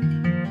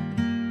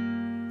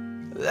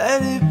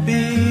 Let it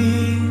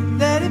be,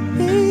 let it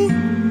be,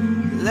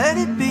 let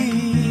it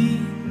be,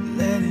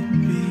 let it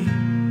be.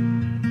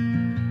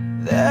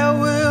 There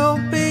will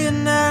be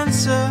an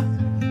answer,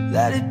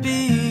 let it be.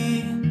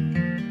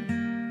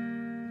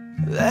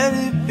 Let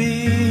it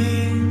be,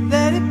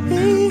 let it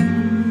be,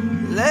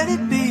 let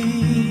it be,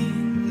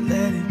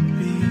 let it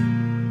be.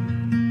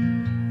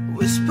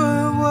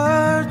 Whisper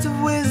words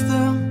of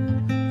wisdom,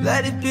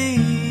 let it be.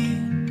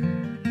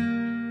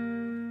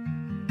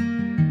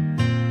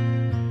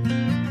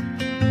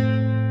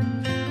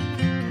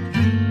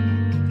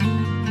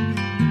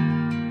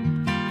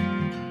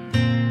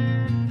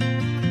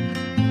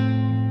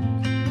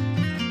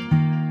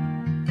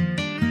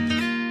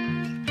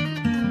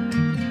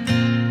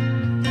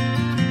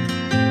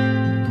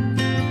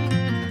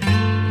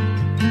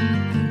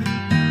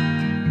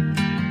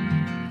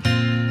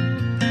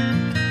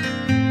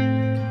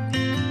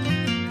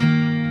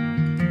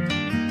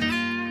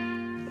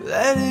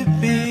 Let it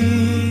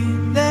be,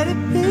 let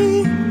it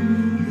be,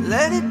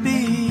 let it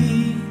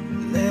be,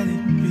 let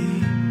it be.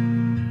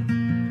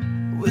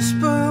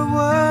 Whisper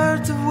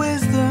words of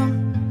wisdom,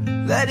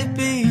 let it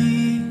be.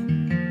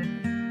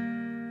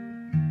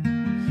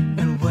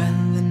 And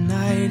when the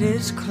night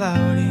is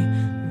cloudy,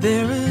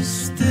 there is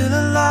still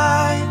a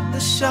light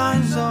that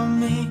shines on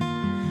me.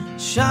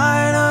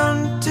 Shine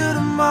unto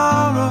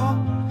tomorrow,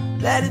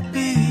 let it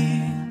be.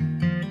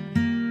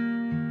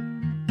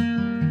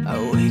 I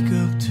wake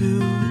up to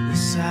the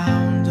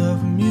sound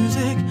of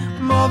music,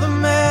 Mother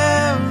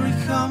Mary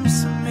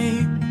comes to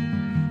me,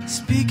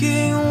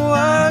 speaking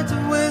words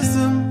of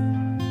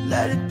wisdom,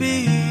 let it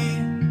be.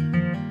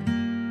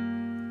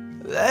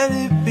 Let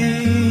it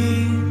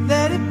be,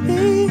 let it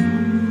be,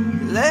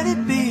 let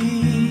it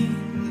be,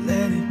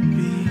 let it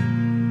be.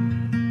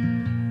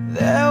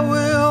 There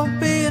will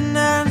be an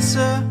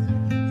answer,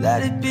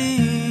 let it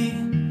be.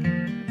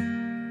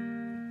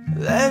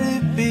 Let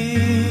it be,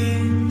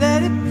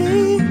 let it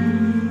be,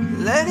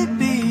 let it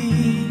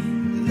be,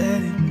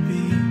 let it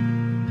be.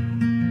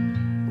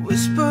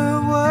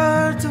 Whisper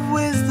words of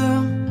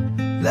wisdom,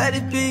 let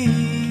it be.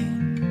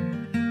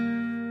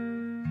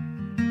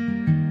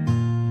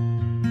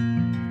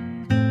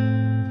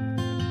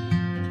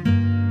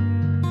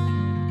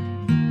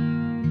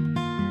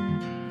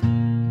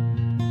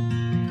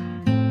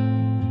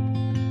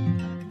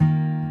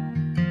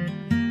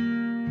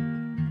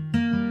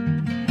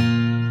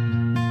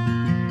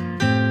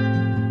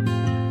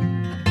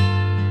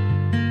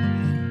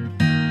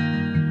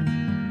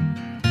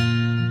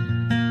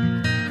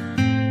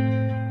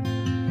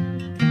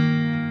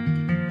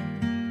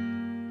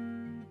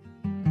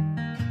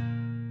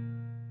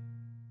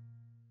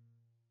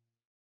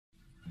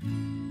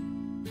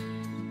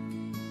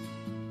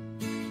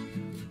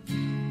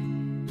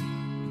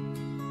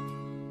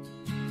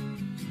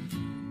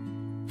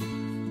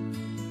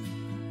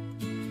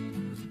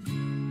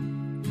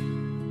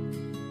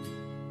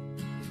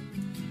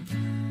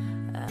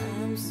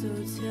 I'm so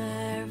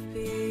tired of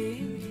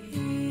being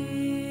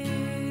here.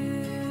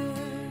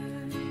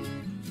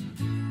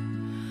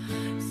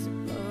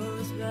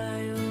 Supposed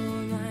by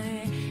all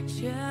my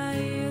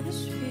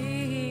childish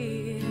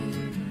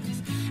fears.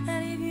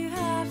 And if you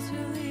have to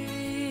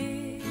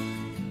leave,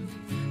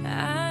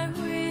 I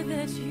pray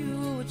that you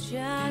would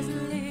just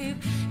leave.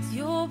 'Cause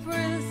your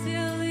presence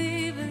still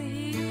living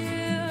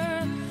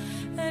here,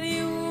 and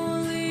you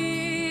won't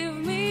leave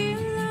me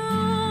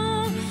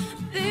alone.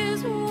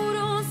 This wound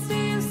all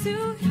seems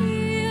to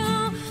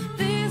heal.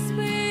 This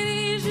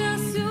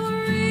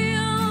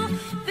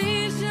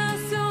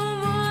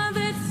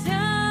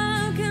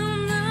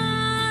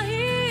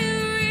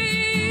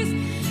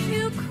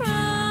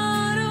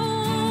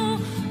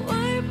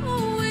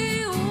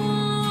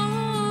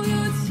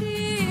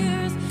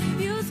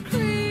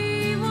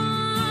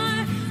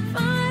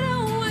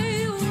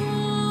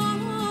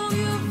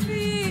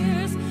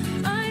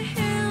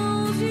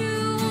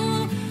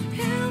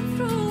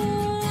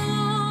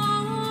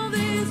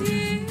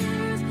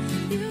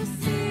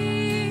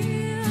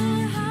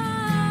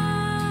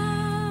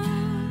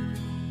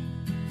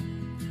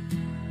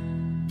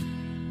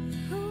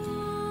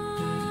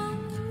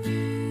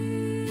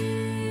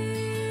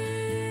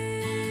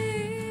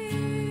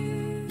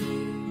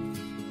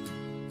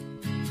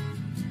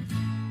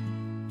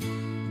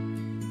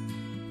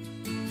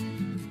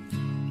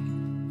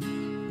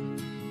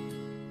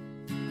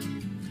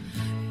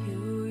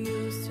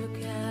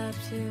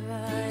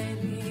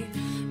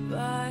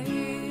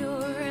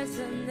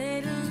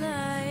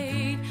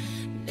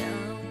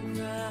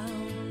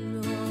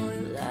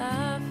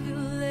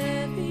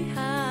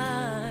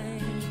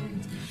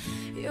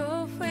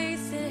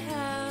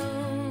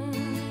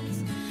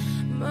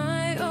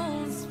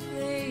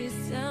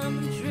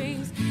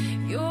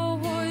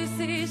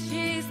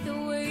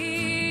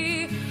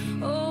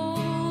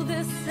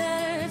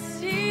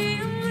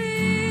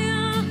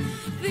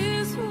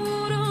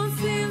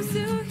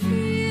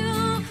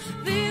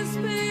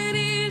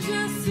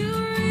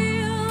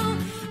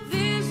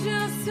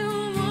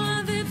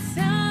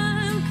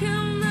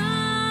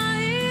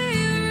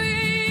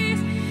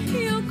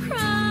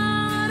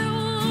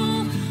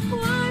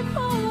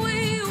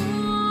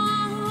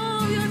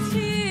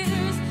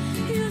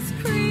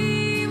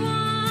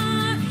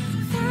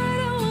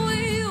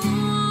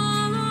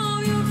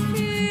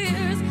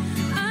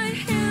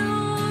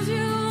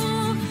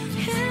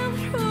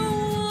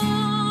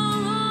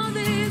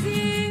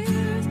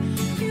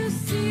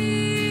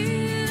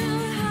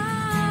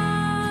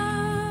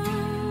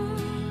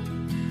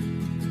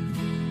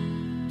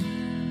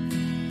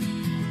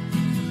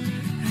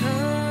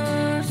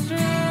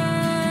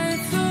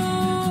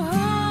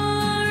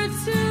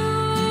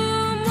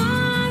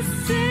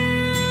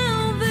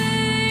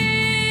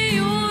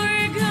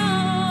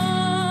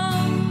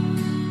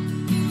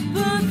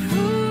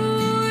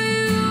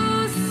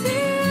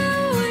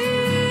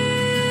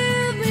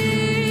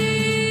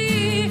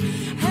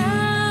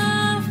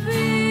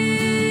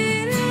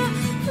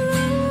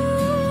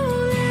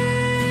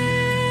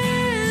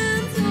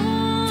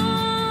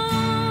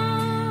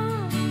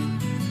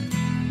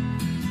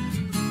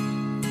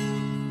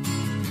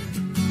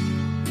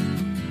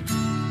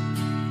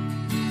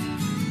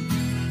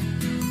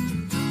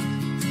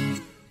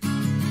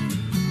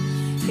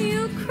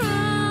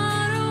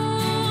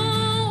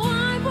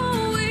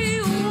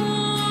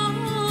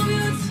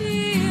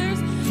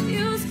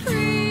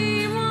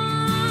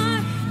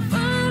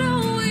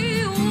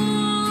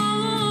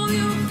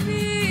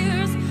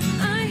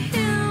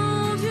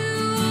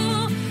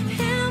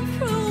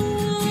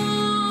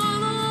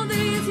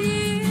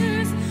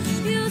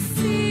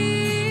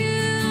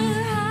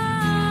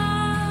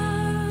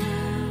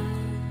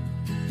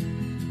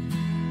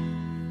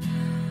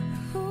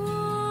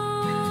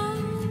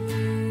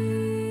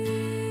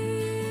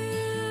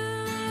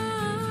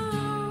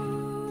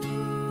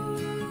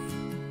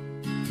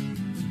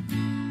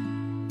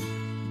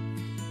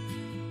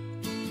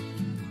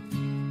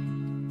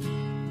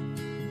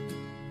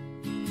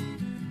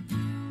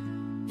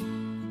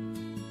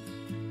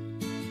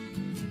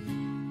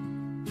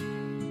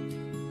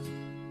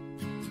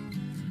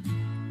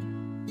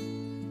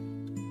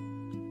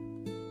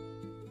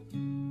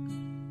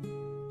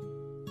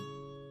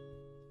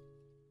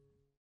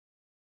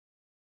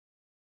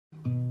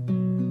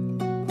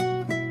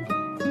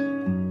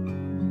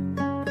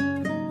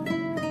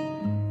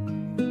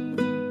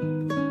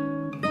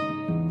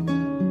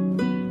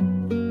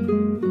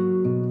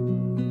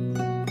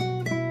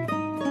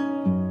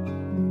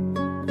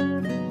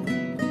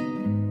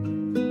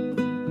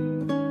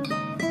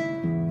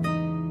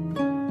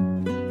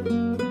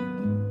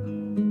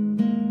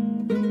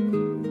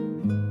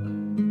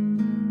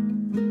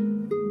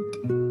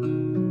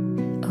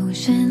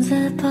oceans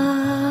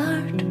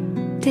apart,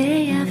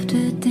 day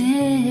after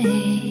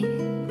day,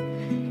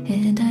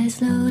 and I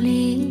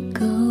slowly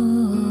go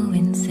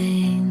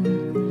insane.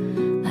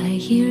 I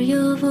hear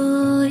your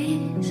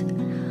voice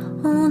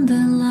on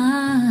the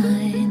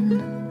line,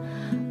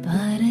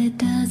 but it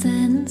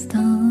doesn't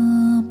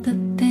stop the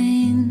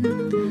pain.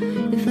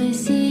 If I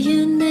see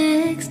you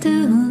next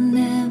to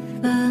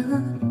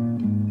never,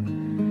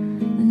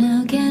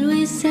 now can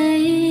we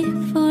say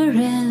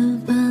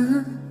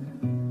forever?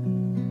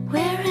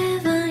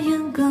 Wherever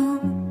you go,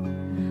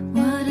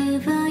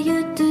 whatever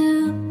you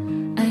do,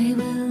 I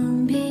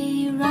will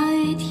be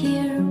right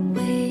here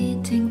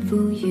waiting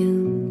for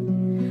you.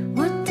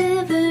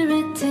 Whatever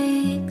it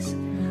takes,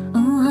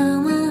 oh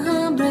how my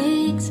heart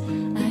breaks,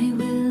 I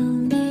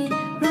will be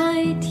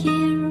right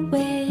here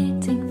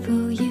waiting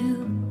for you.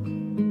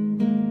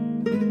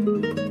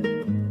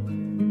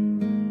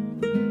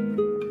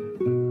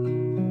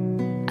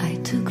 I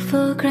took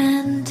for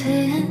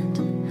granted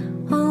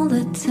all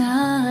the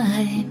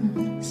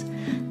times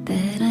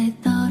that I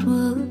thought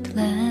would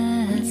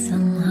last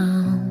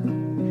somehow.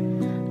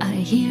 I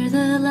hear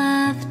the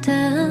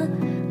laughter,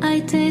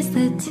 I taste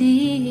the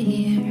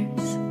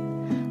tears,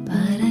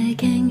 but I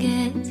can't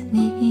get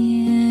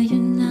near you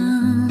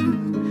now.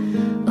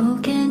 Oh,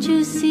 can't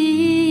you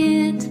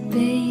see it,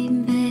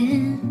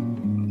 baby?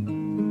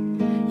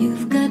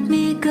 You've got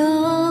me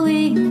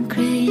going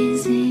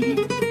crazy.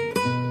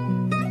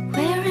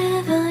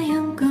 Wherever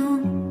you go,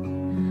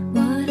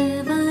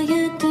 whatever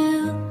you do,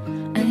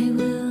 I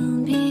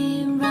will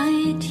be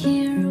right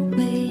here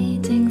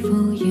waiting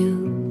for you.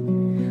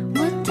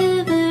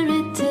 Whatever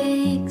it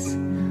takes,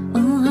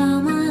 oh how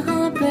my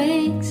heart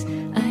breaks,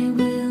 I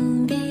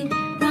will be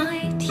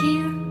right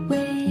here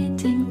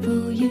waiting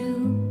for you.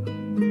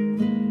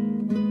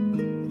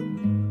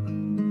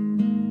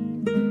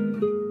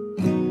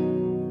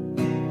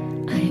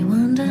 I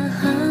wonder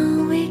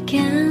how we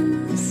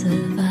can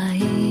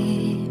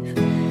survive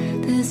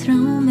this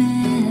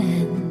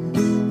romance,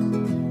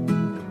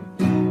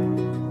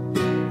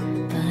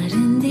 but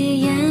in the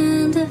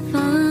end, if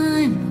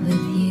I'm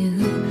with you,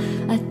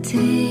 I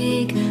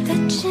take the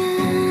chance.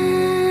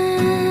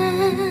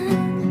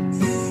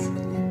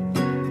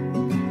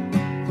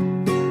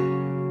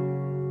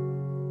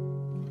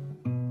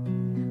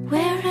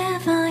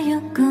 Wherever you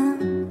go,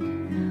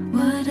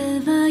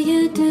 whatever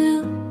you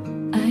do,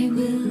 I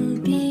will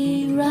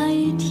be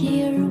right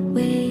here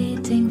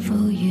waiting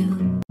for you.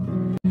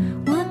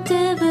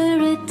 Whatever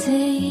it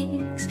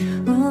takes,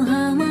 oh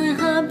how my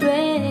heart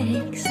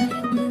breaks, I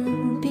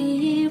will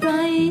be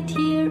right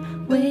here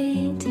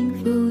waiting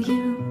for you.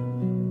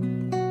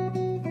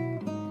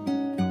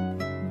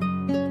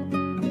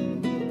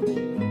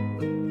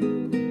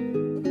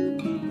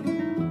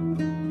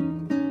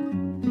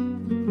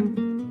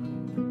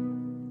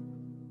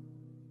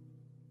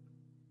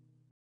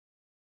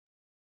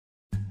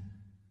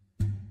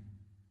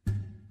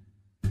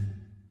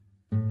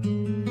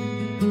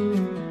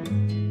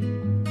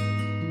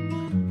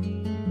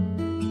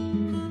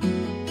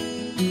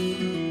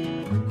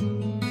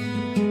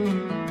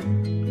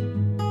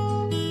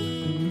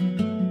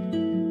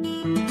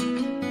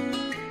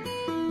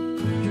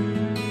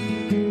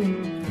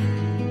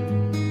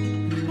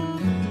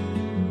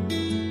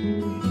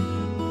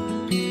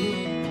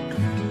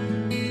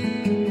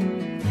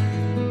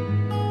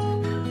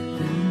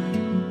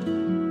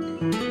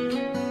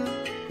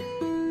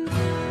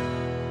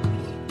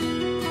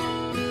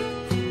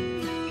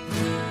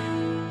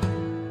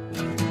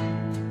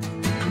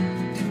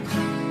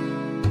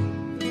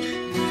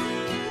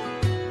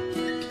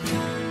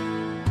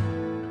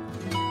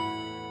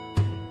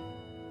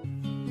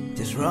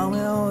 This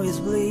Romeo is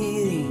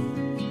bleeding,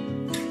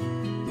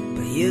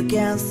 but you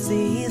can't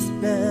see his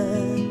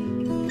blood.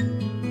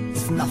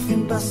 It's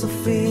nothing but some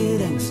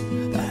feelings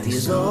that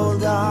his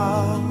old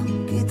dog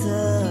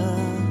guitar.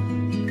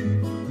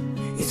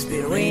 It's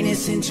been raining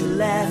since you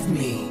left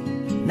me,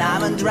 now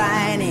I'm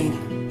drowning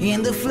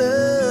in the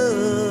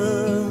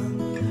flood.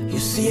 You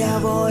see,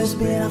 I've always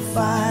been a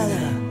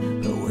fighter,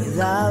 but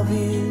without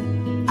you,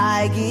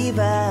 I give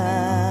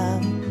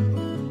up.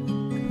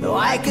 Though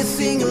I could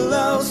sing a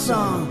love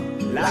song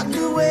like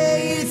the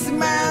way it's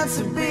meant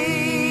to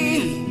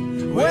be,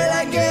 well,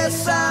 I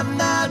guess I'm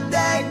not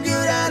that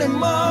good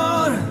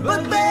anymore.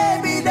 But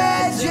baby,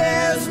 that's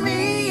just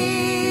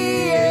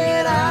me,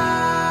 and I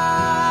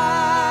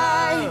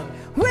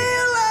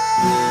will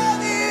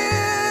love you,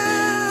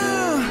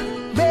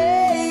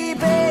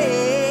 baby.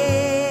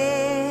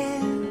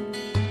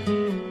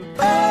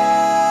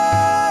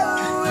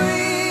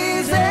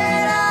 Always,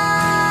 and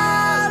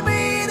I'll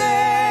be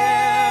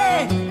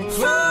there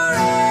forever.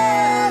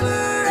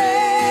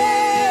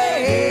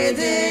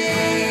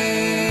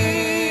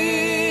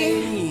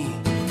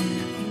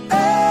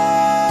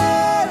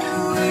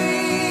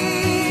 Always.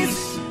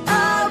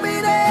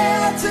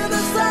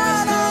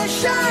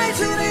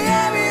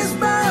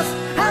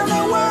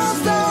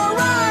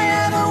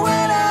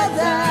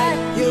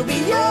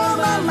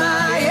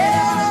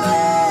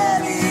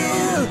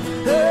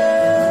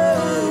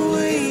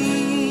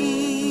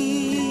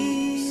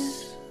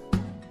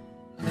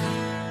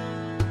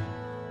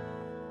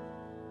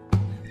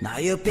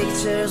 your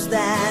pictures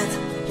that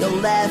you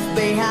left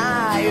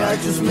behind are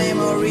just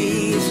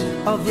memories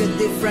of your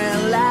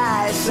different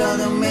lives. Some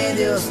that made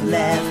you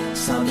laugh,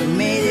 some that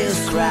made you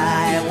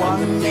cry, one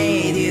that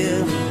made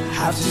you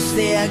have to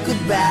say a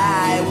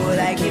goodbye. Would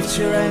I keep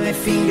turning my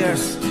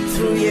fingers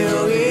through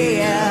your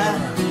ear,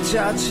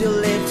 touch your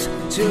lips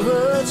to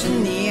hold you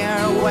near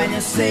when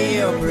you say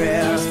your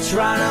prayers?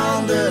 Try to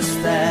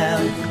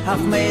understand,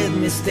 I've made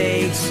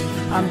mistakes,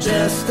 I'm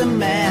just a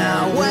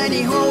man. When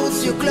he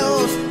holds you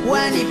close,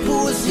 when he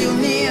pulls you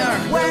near,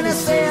 when he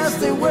says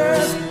the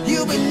words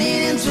you've been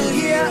needing to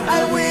hear,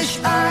 I wish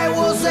I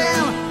was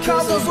him,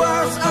 cause those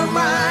words are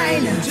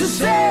mine to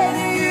say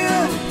to you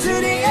to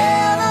the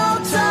end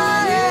of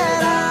time.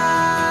 And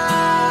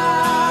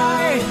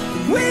I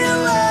will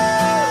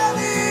love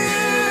you,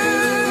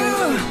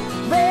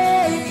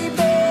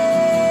 baby,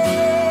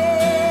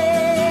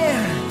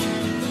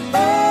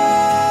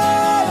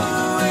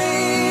 always,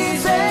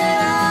 and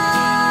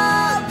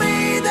I'll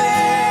be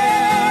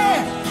there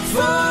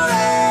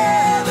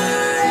forever,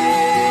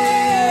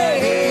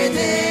 every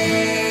day,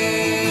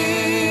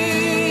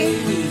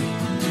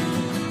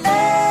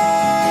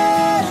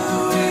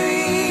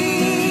 always.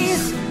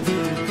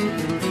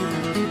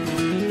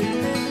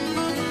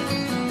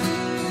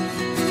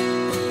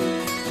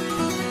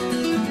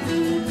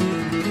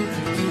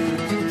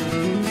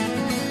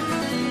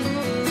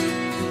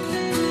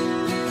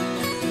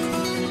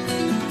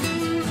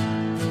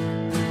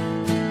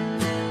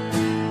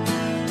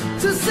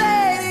 To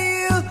say to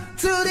you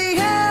to the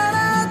end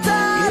of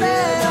time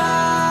that I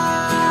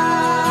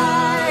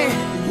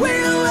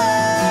will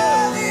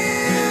love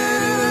you,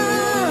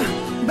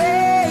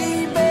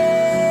 baby,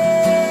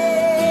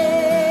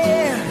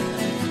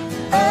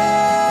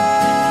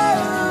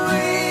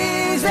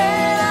 always,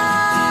 and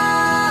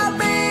I'll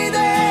be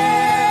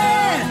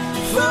there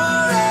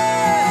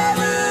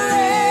forever,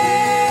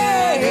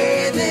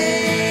 every day,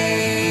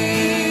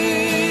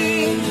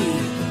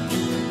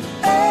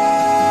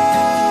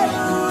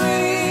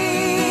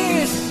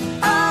 always.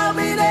 I'll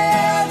be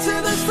there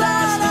till the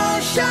stars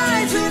don't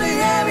shine, to the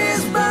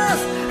heaviest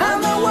burst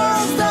and the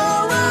world's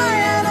don't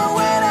right. And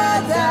when I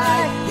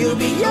die, you'll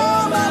be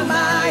on my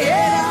mind,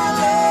 and I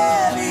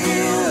love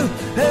you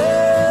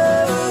always,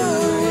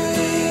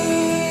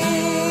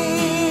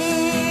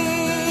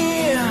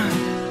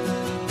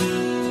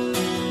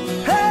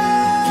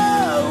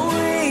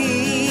 always.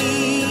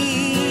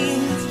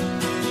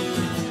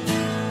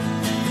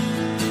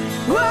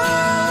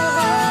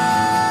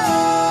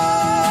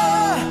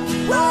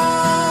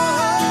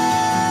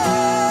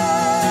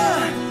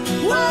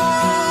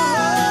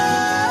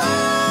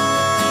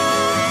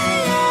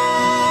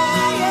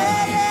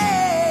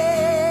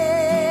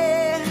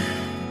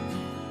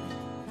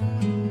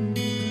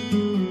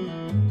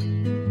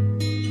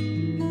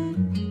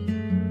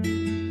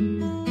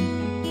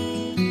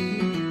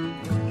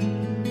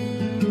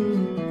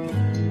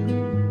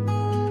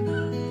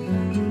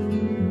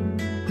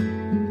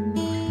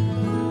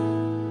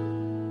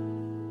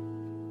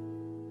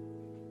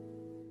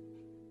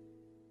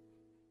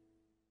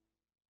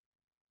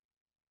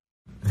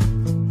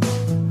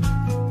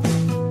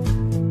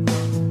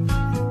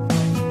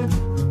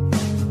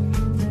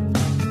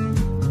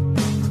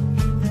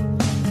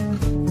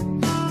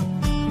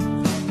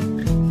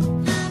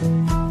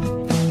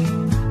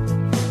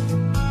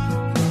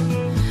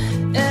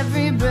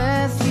 Every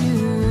breath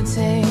you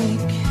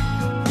take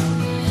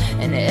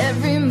and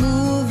every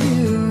move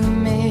you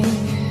make,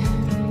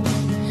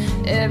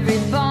 every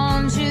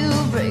bond you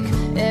break,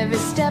 every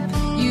step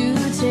you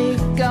take,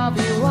 I'll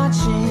be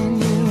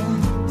watching you.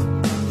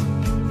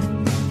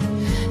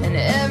 And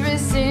every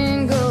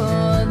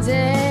single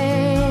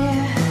day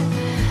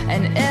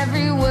and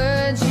every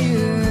word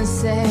you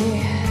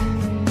say,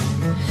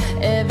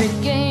 every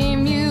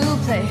game you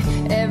play,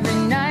 every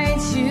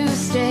night you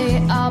stay,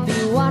 I'll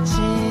be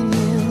watching you.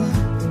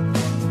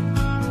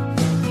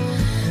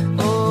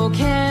 Oh,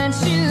 can't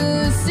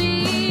you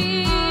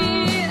see?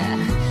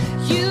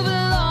 You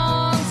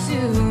belong to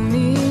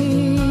me.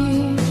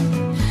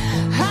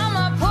 How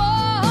my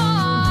poor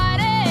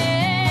heart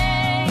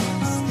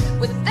aches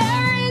with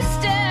every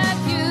step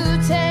you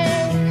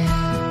take,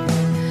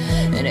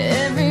 and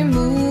every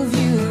move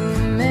you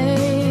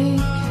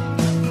make,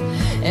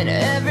 and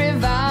every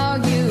vow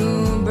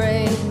you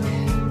break,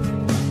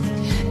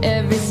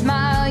 every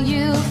smile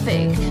you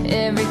fake,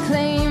 every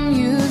claim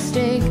you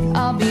stake,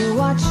 I'll be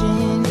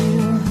watching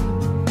you.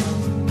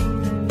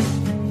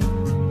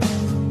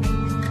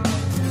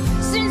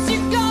 Since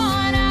you're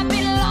gone, I've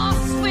been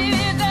lost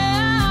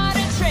without a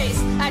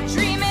trace. I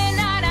dream at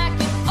night, I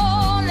can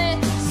only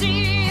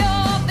see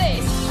your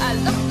face. I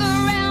look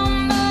around,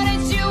 but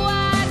it's you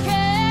I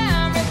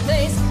can't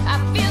replace. I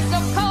feel so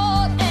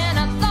cold and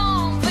I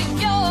long for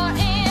your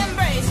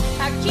embrace.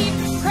 I keep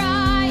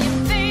crying,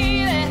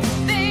 baby,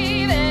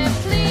 baby,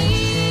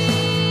 please.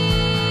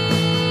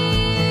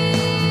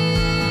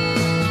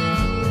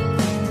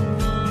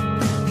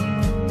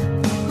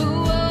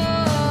 Ooh, oh,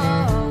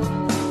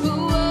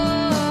 ooh,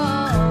 oh.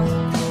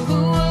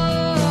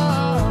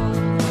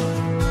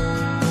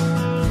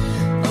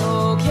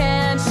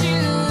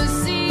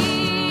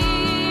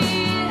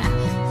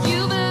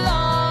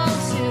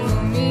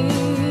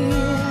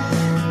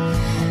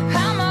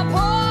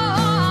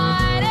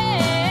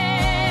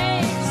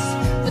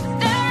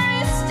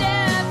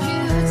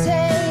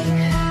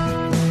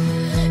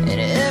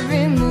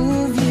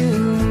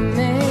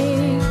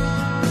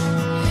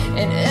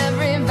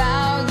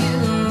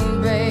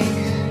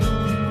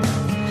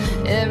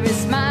 every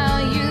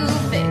smile you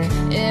fake,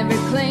 every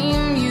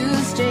claim you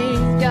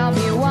stake. I'll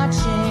be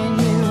watching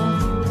you.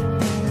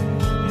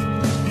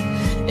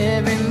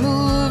 Every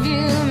move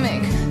you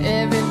make,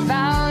 every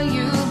vow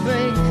you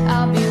break,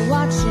 I'll be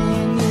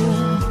watching you.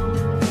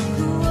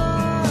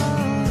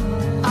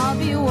 I'll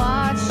be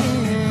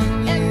watching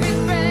every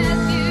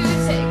breath you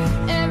take,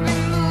 every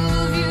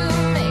move you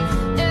make,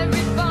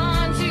 every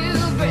bond you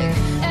break,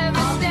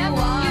 every step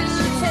you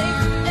take,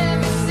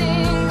 every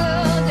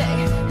single day,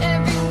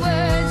 every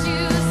word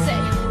you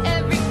say,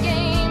 every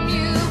game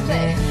you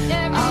play,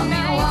 every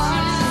night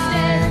you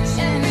stay,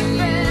 every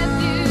breath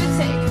you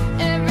take,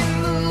 every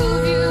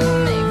move you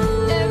make,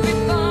 every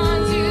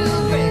bond you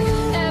break,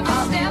 every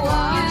step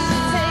you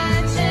take,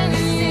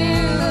 every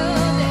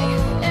single day,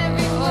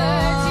 every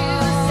word you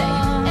say,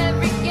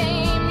 every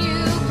game you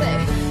play,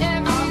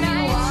 every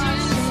night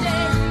you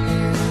stay.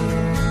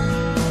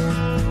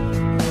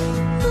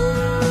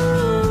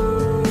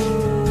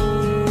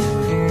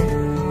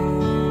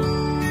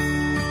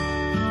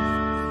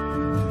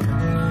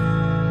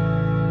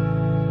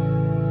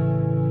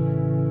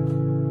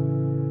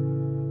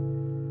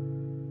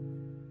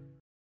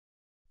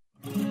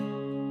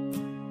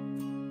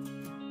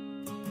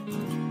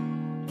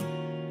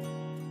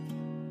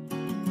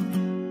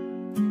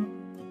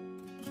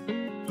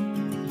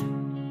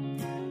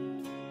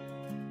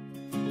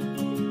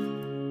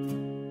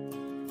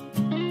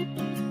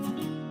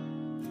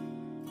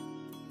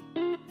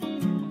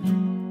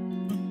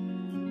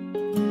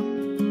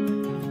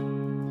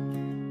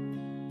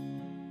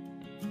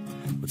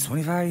 Well,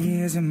 25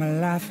 years and my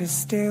life is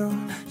still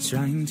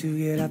trying to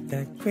get up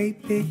that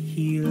great big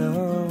hill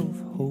of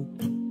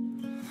hope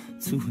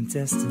to a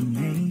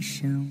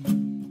destination.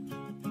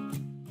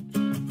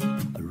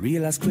 I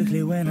realized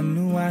quickly when I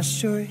knew I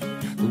should,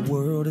 the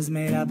world is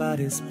made up by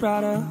this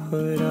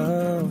brotherhood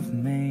of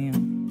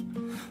man,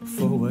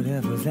 for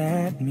whatever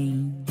that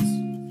means.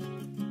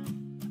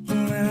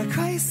 When I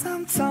cry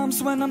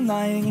sometimes when I'm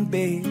lying in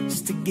bed,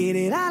 just to get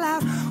it all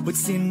out,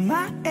 what's in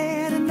my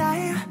head, and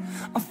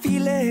I'm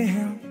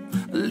feeling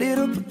a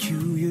little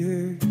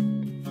peculiar.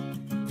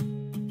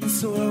 And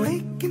so I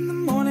wake in the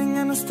morning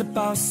and I step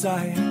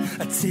outside,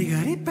 I take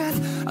a deep breath,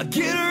 I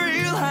get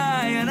real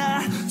high, and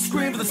I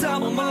scream to the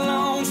top of my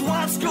lungs,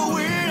 what's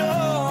going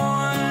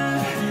on?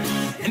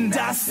 And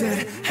I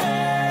said,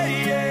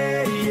 hey,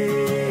 yeah,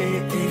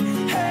 yeah,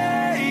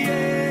 hey,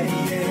 yeah,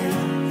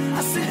 yeah.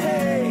 I said,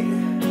 hey,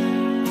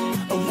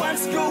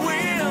 what's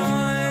going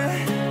on?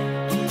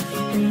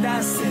 And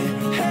I said,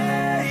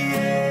 hey,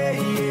 yeah,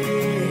 yeah,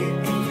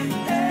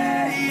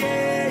 hey,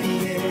 yeah,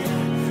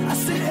 yeah. I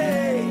said,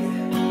 hey,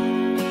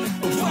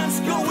 what's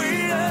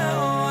going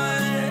on?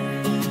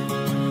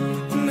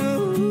 No.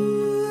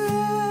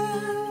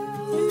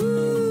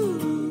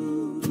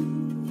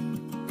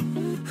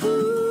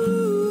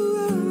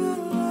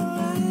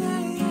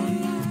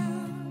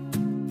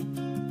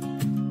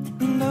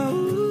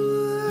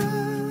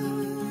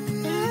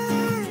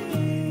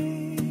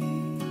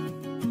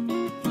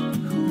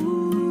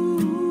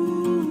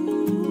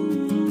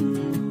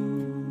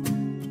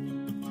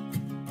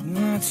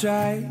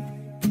 Try,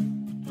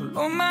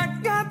 oh my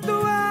God,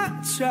 do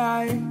I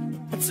try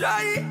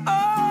it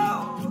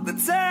all the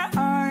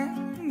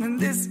time in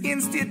this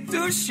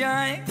institution,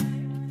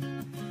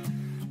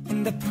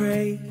 and I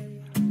pray,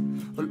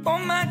 well, oh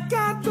my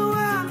God, do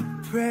I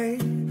pray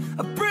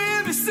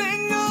every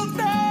single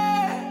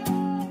day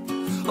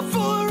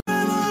for a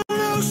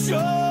revolution.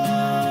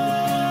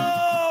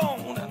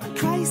 And I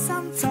cry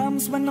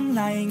sometimes when I'm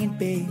lying in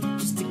bed,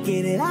 just to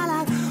get it all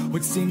out,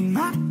 what's in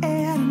my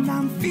head, and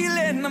I'm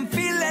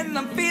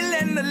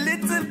feeling a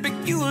little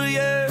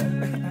peculiar.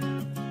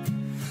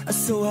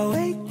 So I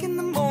wake in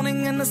the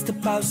morning and I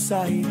step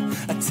outside,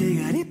 I take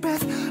a deep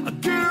breath, I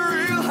get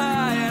real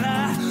high, and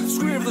I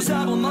scream to the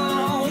top of my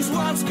lungs,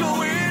 what's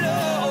going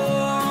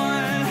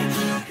on?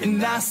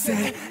 And I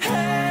said,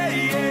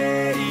 hey,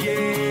 yeah,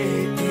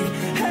 yeah,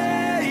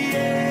 hey,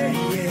 yeah,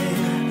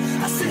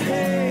 yeah. I said,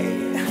 hey,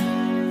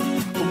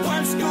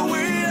 what's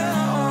going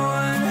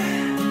on?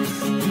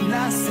 And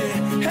I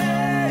said,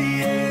 hey,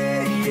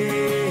 yeah, yeah,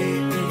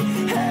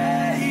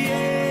 hey,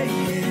 yeah,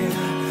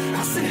 yeah.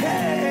 I said,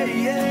 hey,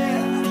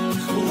 yeah,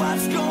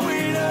 what's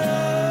going on?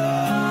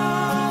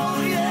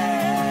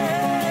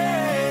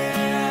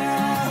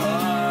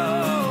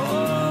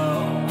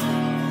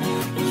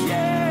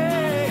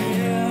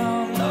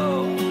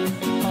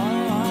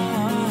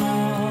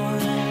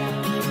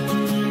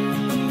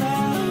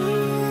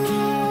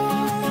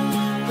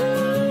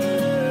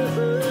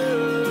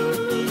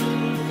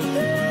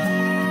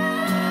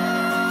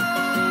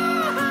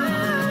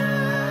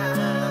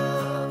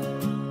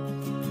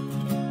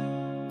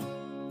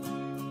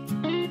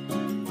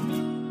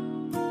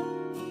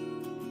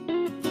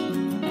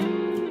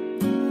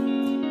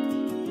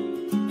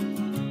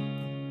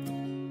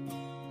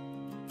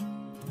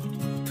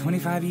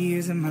 "25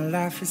 years and my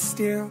life is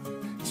still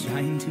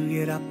trying to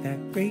get up that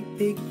great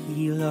big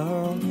hill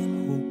of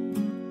hope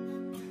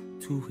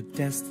to a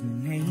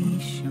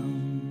destination."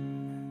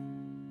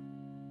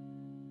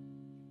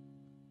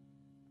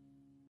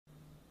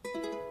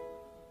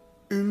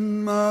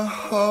 In my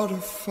heart a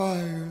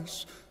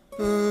fire's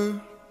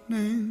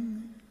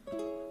burning.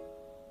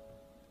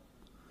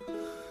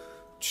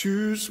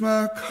 Choose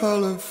my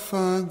color,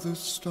 find the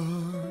star.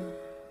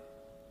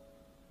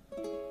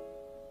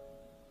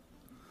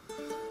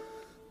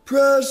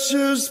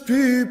 Precious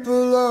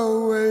people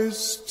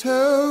always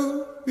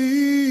tell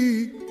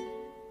me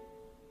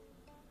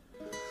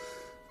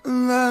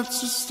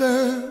that's a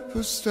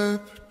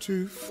step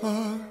too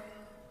far.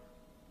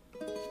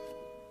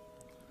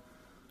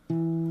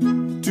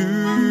 Do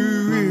you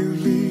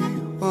really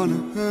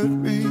wanna hurt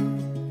me?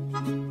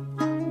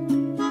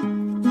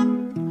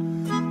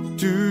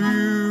 Do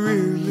you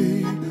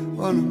really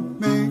wanna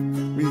make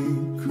me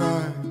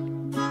cry?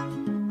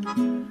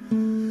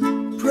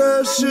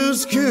 Precious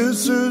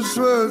kisses,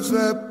 words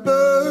that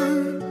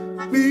burn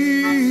me.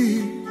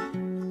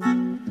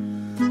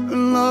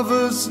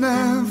 Lovers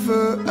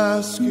never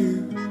ask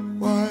you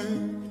why.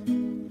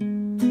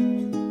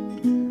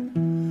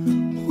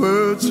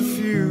 Words are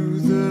few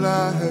that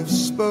I have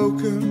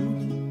spoken.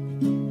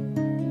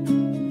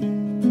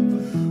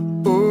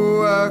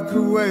 Oh, I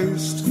could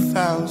waste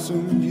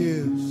 1,000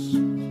 years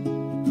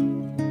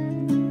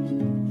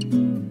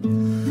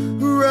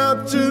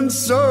wrapped in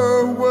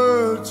sorrow,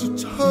 words or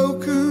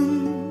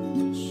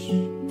tokens.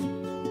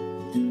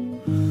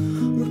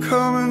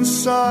 Come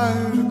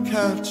inside and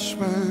catch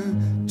my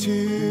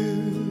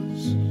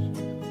tears.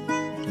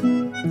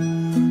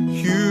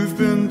 You've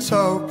been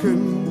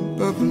talking,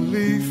 but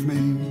believe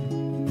me,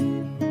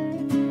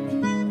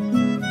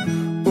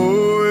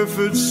 oh, if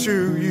it's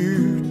true,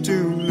 you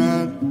do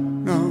not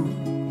know.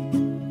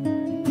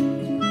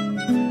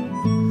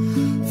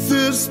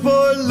 This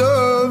boy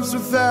loves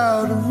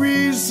without a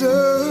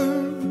reason,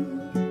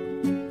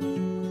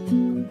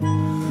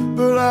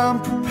 but I'm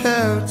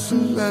prepared to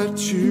let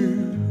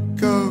you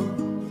go.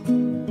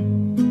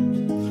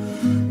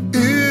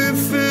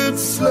 If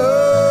it's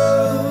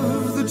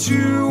love that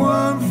you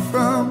want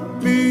from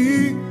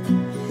me,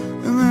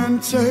 and then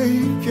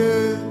take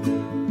it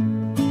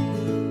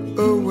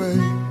away.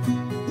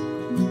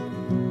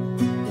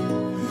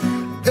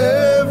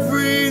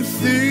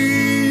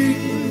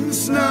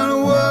 Everything's not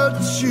what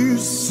you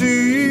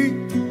see.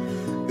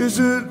 Is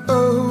it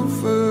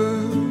over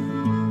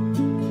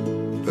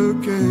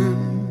again?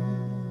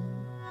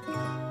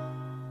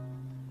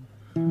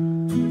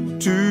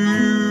 Do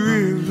you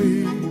really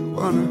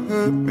wanna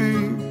hurt me?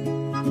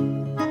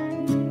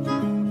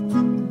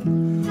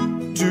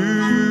 Do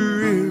you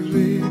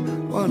really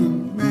wanna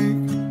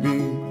make me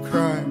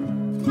cry?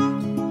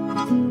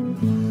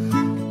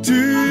 Do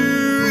you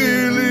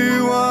really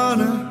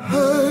wanna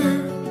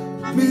hurt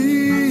me?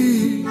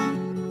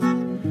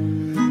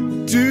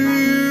 Do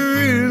you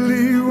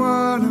really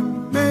wanna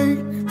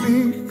make me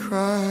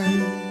cry?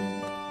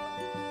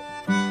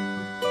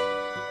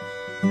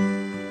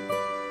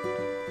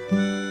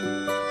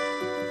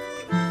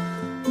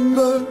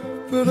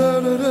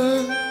 Ba-ba-da-da-da,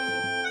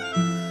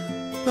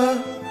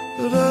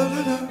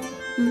 ba-ba-da-da-da,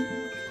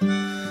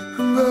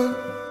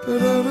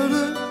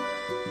 ba-ba-da-da-da,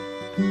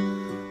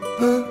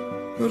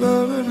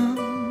 ba-ba-da-da-da,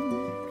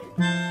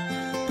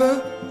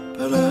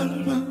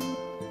 ba-ba-da-da-da,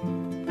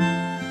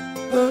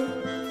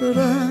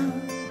 ba-ba-da.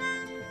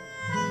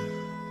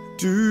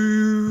 Do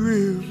you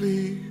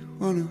really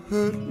wanna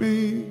hurt me?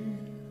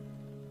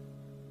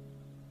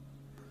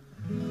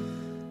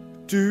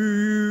 Do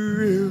you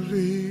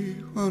really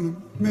wanna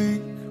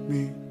make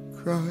me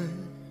cry?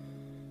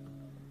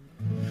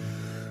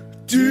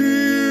 Do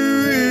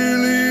you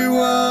really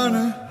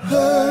wanna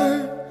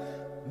hurt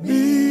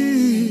me?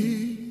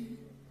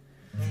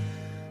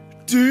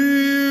 Do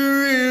you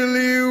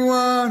really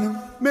wanna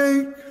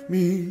make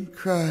me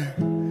cry?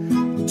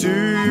 Do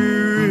you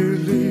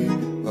really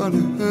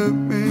wanna hurt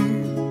me?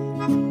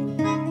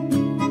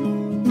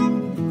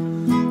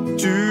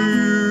 Do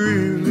you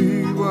really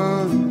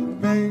wanna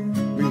make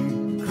me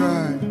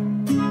cry?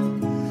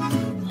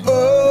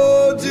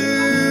 Oh, do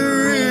you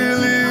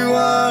really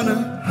wanna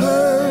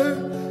hurt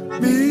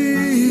me?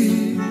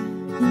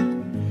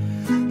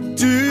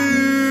 Do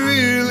you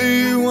really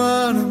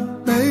wanna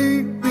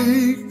make me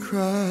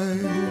cry?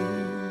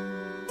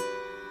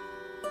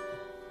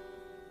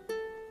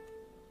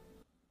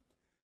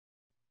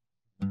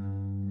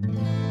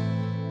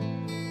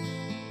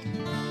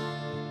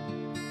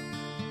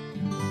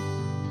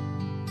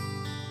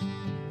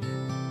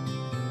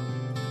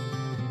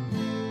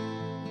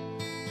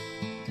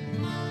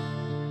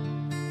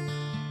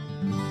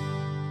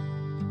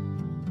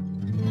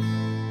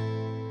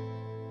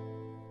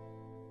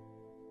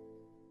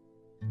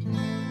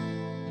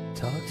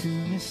 Talk to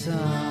me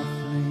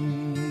softly,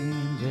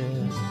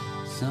 there's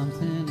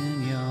something in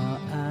your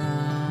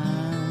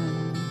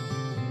eyes.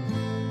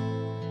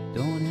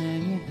 Don't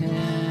hang your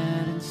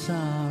head in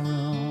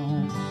sorrow,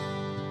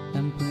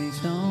 and please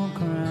don't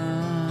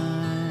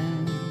cry.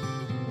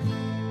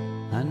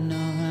 I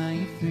know how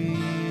you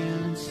feel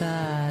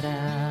inside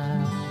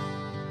out,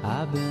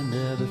 I've been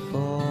there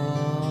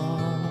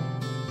before.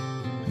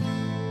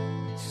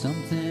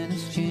 Something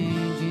is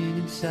changing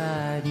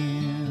inside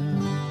you,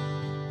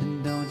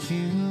 and don't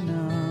you know?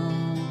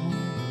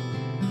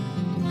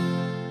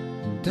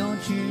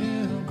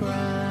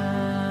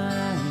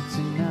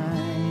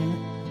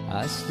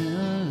 I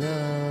still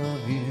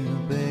love you,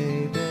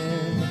 baby.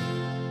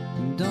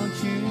 Don't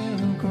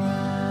you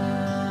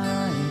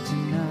cry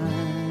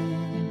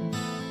tonight.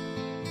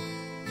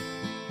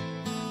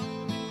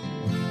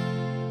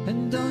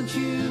 And don't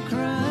you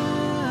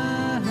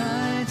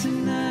cry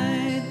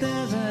tonight.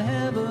 There's a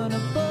heaven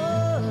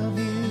above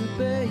you,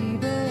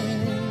 baby.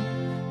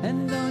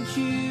 And don't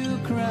you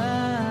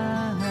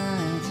cry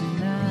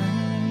tonight.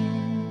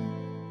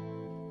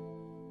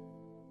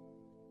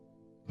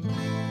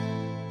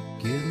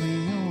 Give me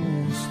a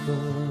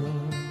whisper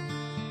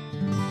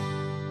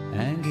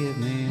and give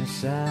me a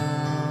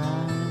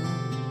sigh.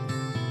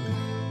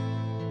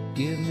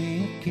 Give me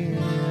a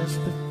kiss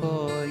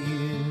before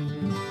you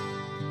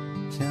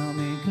tell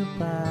me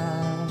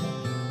goodbye.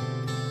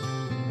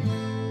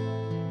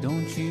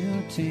 Don't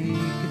you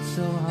take it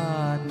so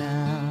hard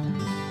now,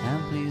 and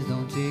please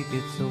don't take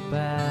it so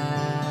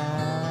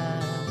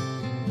bad.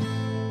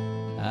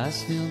 I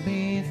still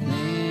be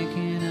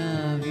thinking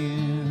of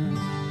you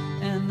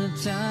and the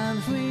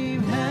times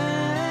we've had,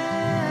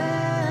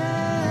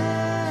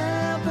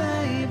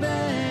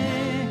 baby.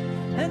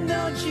 And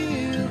don't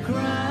you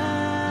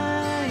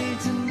cry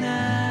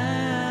tonight.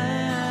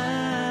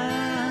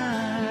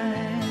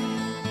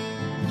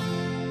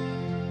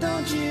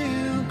 Don't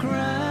you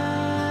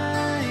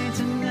cry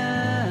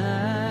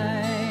tonight.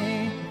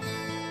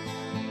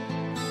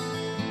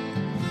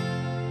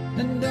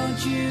 And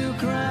don't you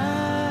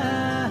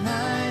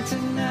cry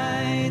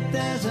tonight.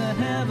 There's a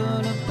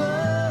heaven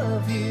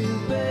above you,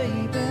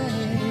 baby.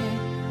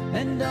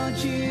 And don't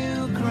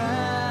you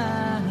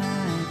cry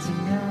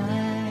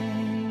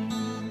tonight.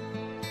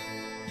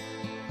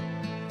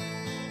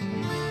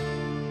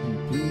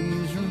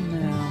 Please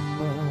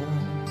remember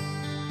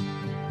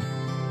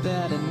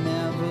that I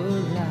never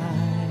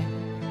lied.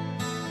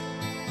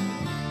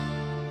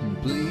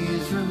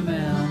 Please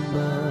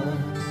remember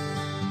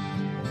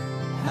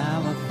how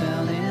I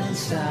felt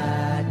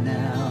inside.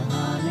 Now,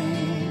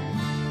 honey,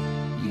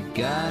 you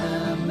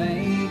gotta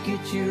make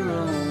it your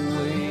own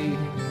way,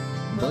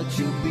 but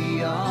you'll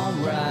be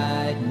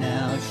alright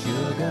now,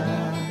 sugar.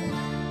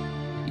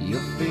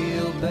 You'll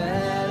feel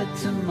better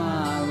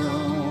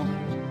tomorrow.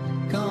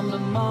 Come the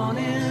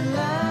morning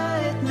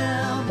light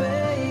now,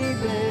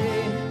 baby.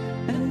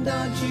 And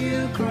don't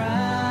you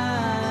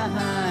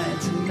cry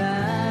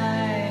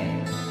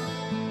tonight.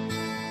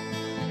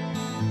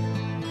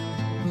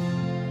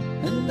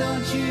 And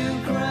don't you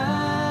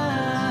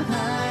cry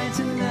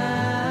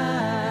tonight.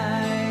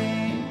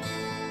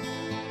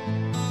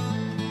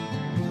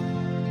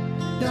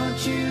 Don't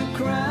you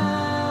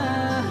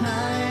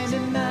cry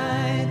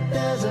tonight.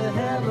 There's a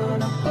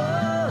heaven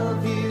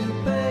above you,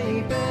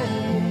 baby.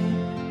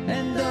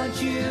 And don't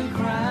you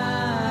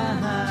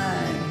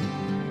cry.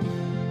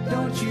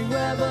 Don't you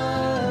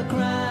ever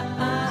cry.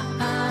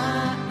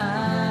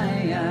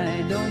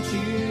 Don't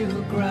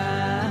you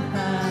cry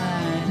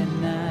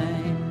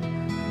tonight.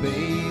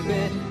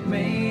 Baby,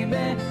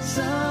 maybe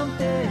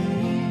someday.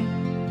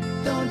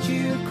 Don't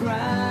you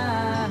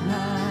cry.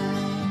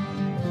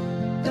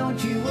 Don't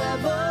you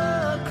ever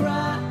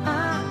cry.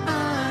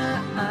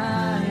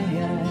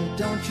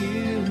 Don't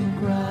you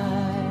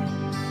cry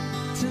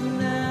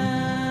tonight.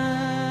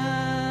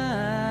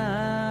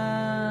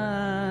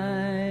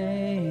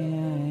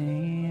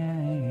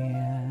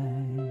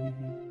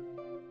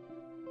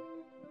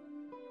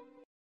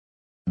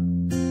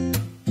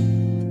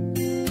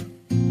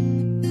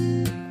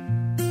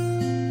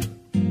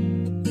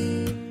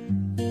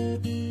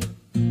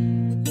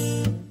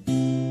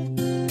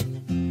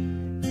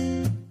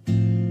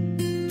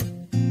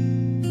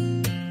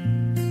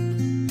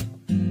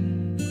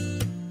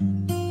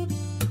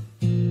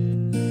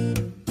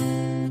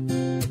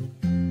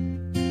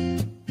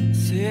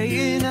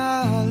 Saying I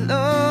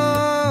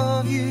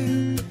love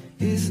you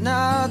is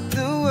not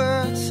the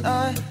words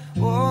I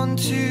want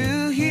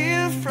to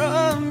hear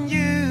from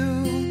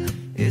you.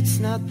 It's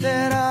not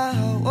that I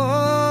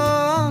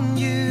want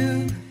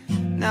you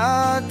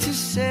not to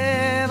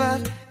say,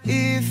 but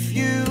if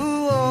you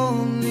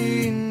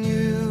only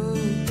knew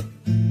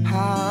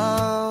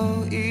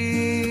how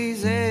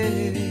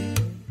easy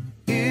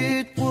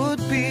it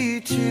would be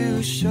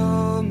to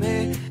show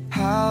me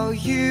how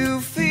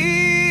you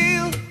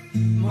feel.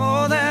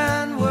 More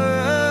than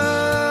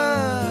words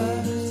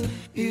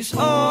is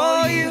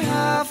all you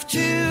have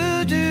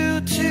to do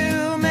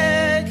to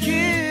make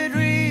it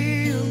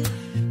real.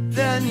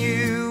 Then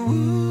you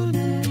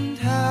wouldn't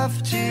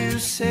have to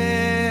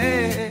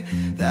say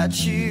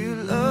that you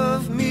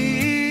love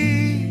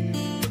me,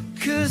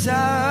 'cause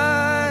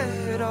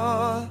I'd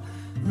already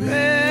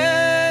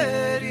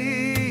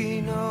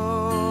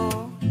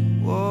know.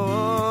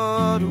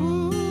 What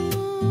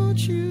would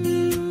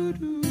you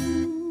do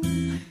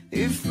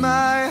if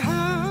my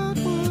heart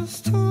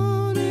was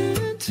torn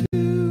in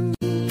two?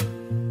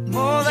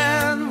 More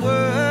than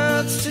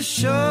words to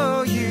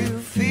show you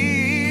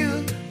feel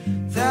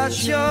that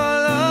your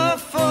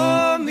love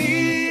for me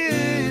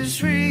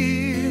is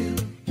real.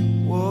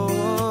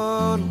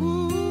 What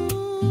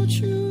would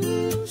you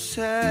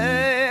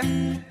say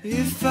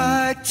if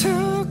I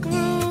took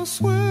those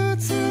words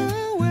gets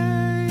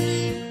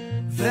away,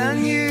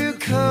 then you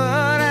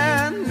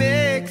couldn't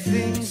make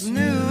things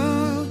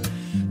new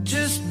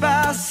just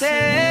by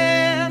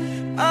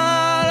saying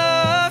I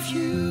love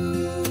you.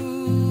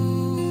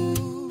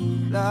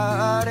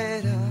 La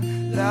da da,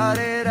 la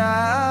da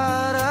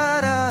da,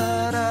 da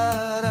da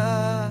da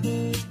da.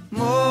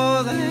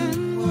 More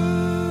than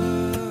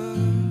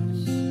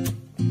words.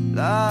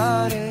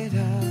 La da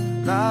da,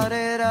 la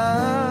da da.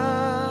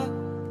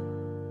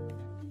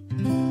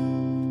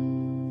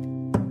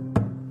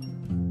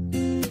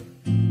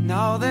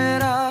 Now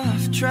that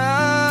I've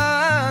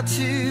tried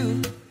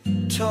to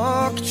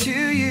talk to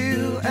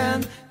you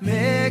and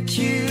make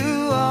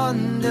you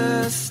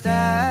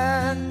understand,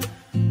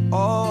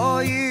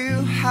 all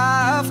you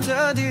have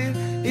to do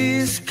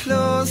is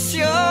close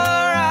your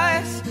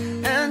eyes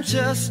and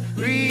just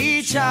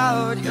reach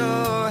out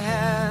your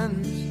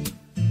hand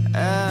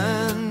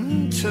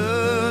and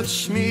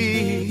touch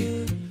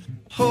me.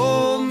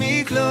 Hold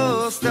me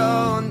close,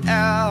 don't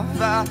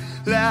ever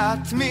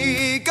let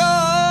me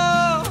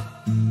go.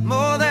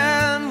 More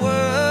than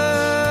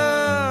words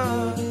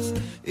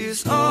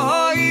is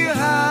all you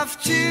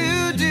have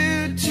to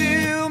do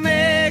to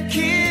make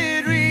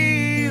it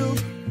real.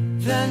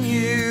 Then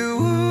you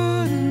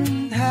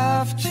wouldn't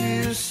have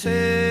to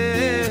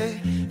say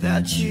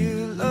that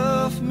you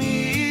love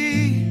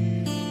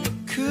me,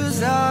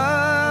 'cause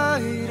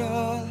I'd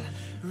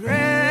already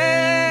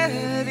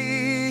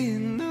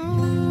know.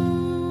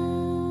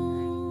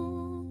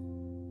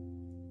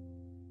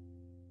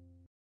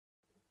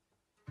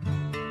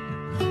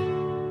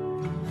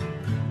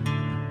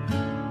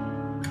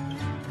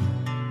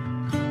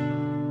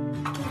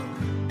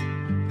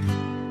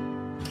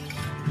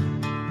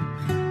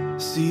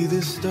 See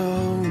the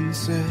stone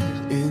set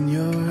in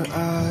your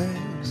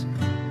eyes,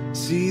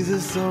 see the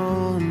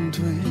thorn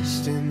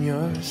twist in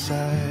your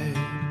side,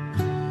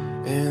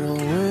 and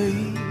I'll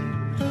wait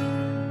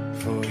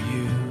for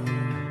you.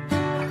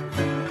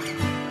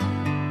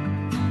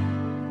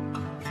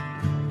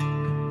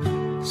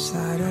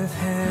 Sleight of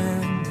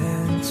hand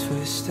and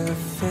twist of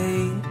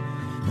fate,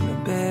 and a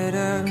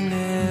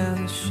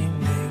bitterness she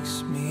makes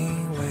me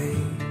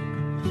wait,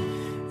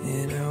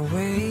 and I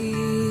wait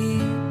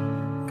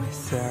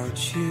without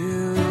you,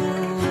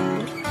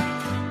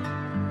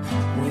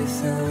 with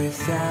or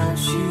without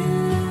you,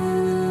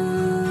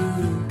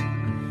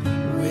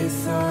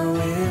 with or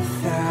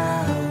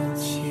without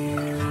you.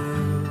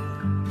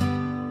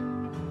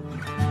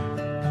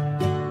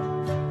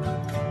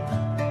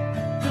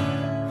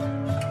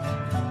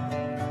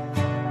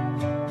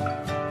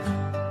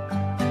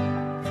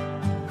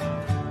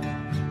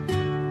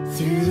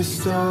 Through the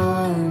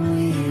storm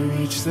we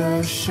reach the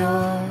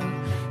shore.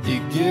 You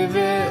give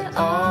it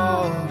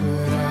all,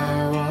 but I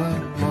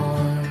want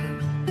more,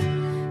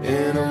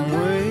 and I'm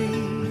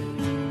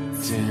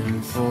waiting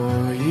for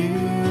you,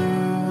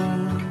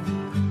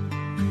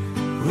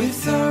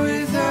 with or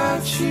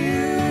without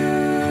you,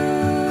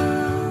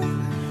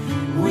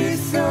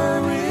 with or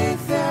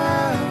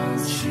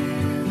without you.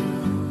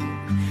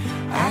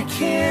 I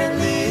can't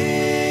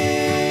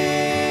live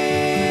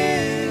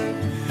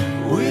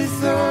with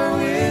or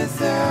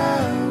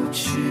without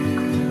you.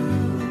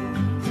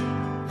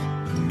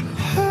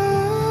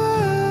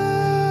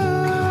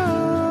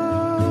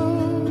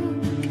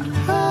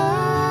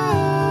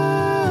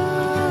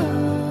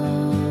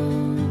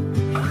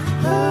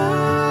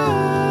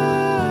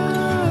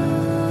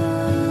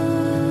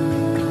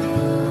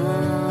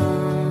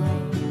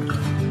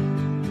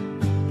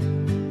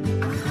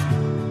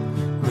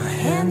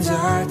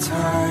 Are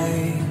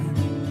tied,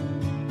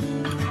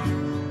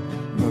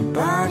 my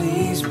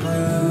body's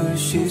bruised,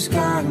 she's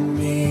got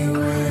me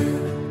wet,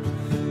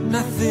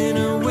 nothing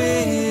to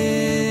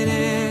win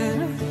and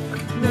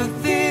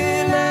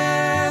nothing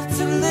left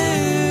to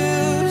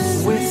lose,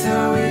 with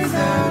or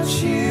without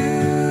you,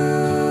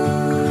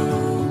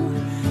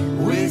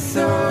 with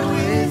or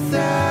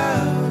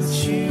without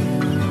you.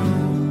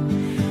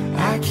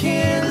 I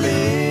can't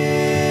live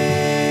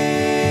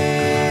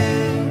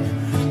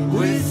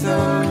with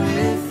or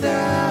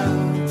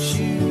without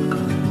you.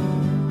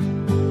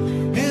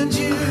 And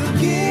you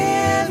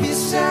give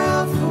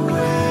yourself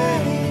away,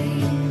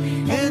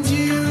 and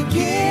you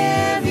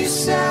give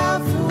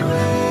yourself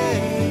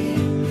away,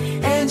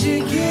 and you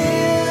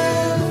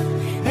give,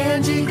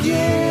 and you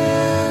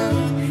give,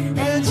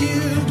 and you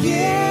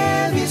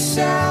give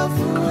yourself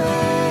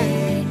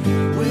away,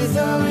 with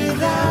or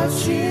without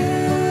you,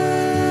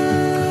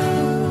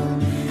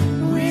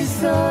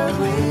 with or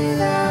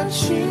without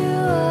you.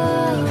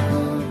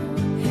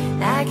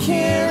 I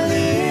can't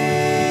live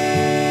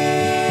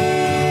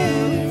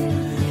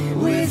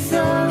with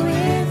or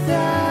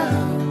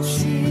without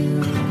you,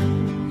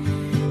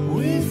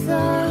 with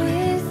or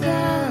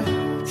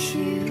without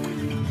you.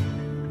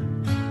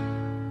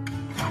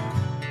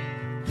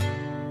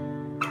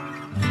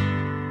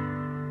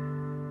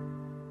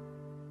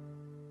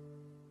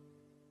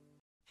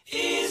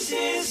 Is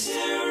this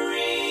a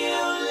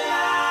real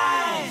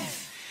life?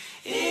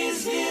 Is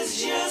this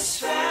just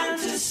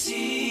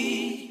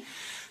fantasy?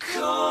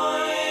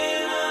 Caught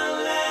in a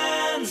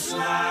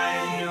landslide.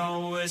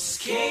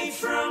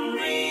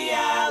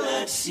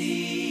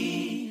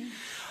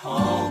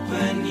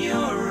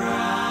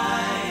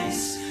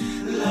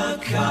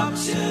 look up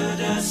to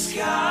the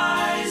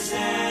skies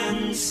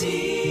and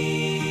see.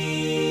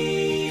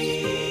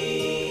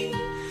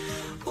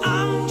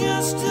 I'm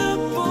just a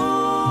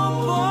poor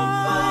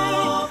boy,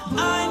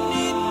 I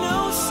need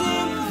no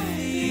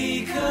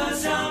sympathy,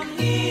 'cause I'm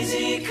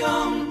easy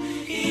come,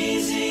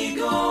 easy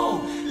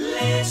go,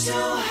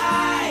 little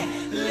high,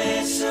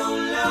 little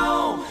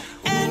low.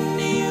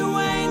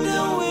 Anyway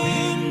the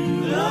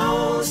wind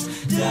blows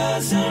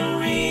doesn't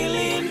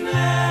really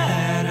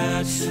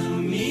matter to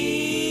me.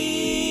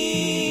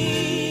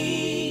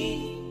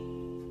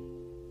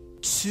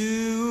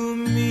 To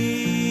me.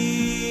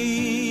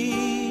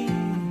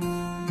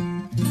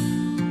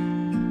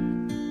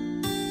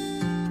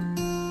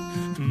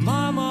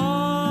 Mama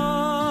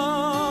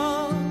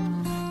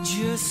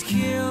just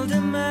killed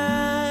a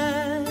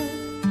man,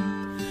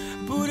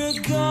 put a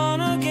gun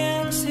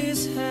against his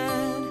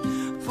head,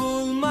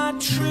 pulled my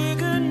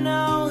trigger,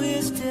 now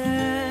he's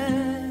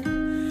dead.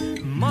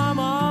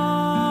 Mama,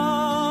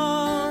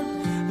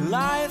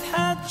 life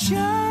had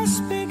just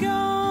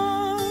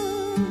begun,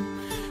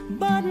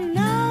 but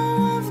now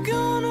I've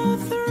gonna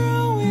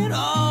throw it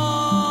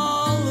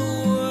all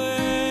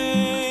away.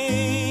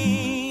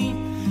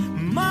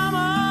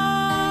 Mama,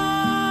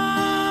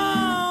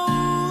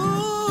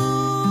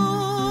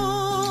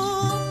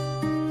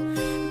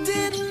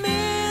 didn't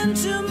mean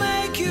to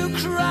make you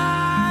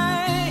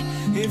cry.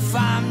 If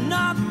I'm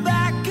not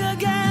back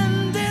again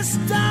this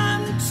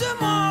time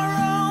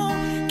tomorrow,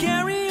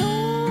 carry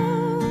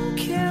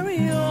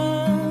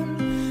on,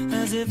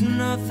 as if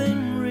nothing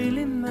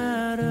really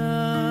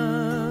matters.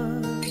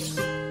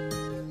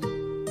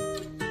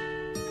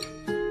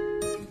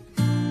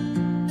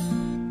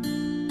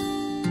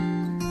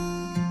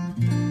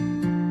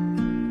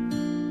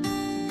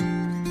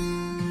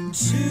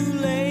 Too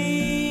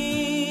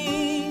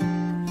late,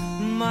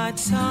 my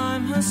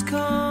time has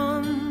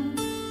come,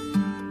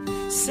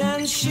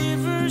 send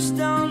shivers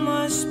down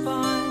my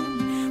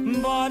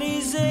spine,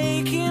 body's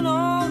aching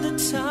all the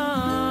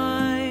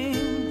time.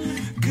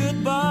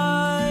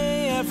 Goodbye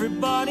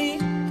everybody,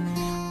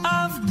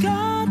 I've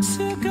got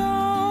to go,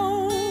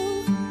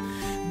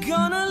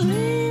 gonna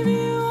leave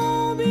you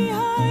all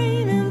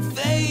behind and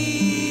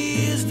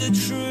face the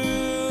truth.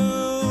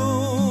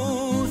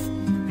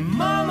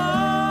 Mama,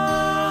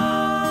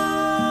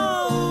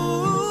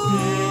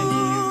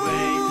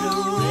 anyway the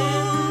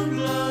wind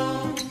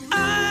blows, I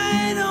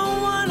don't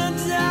wanna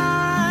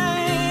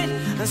die,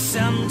 I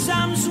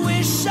sometimes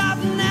wish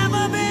I've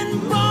never been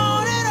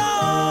born at all.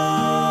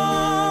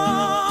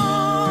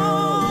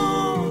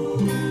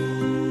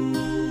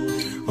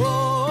 Oh,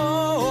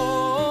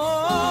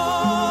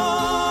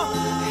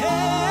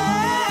 hey.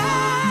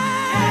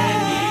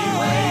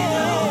 Anyway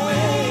the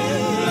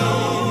wind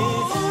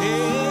blows,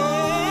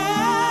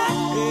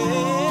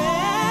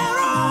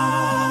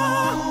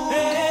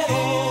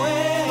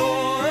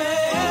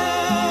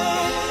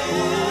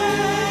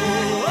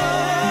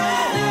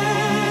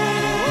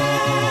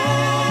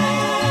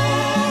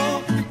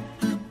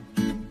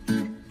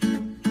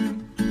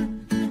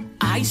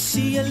 I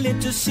see a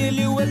little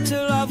silhouette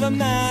of a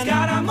man.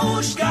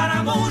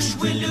 Scaramouche,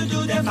 will you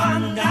do the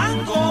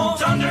fandango?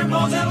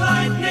 Thunderbolts and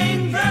lightning,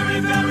 very,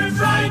 very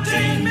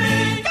frightening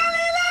me.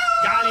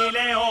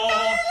 Galileo,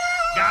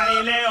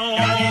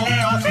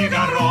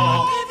 Figaro.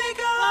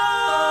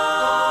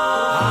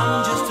 I'm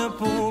just a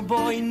poor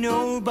boy,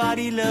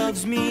 nobody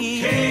loves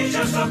me. He's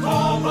just a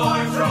poor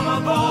boy from a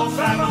poor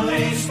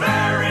family,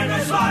 sparing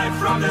his life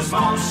from this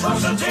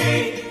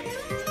monstrosity.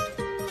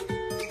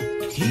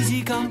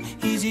 Easy come,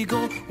 easy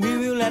go,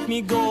 will you let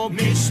me go?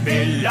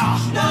 Bismillah.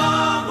 No,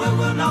 we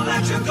will not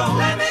let you go.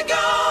 Let me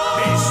go.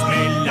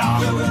 Bismillah.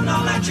 We will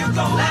not let you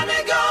go. Let me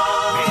go.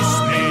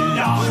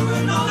 Bismillah. We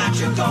will not let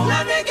you go.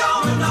 Let me go.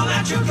 We will not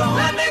let you go.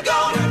 Let me go.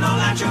 We will not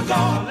let you go.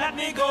 Let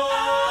me go.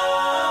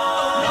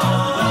 No,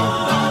 no,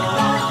 no,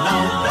 no, no,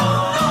 no,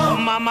 no.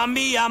 Mamma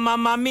mia,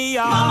 mamma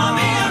mia. Mamma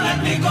mia, let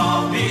me go.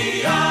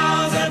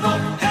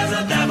 Beelzebub has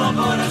a devil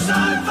put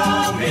aside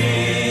for me,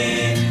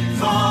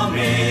 for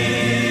me,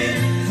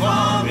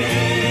 for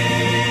me.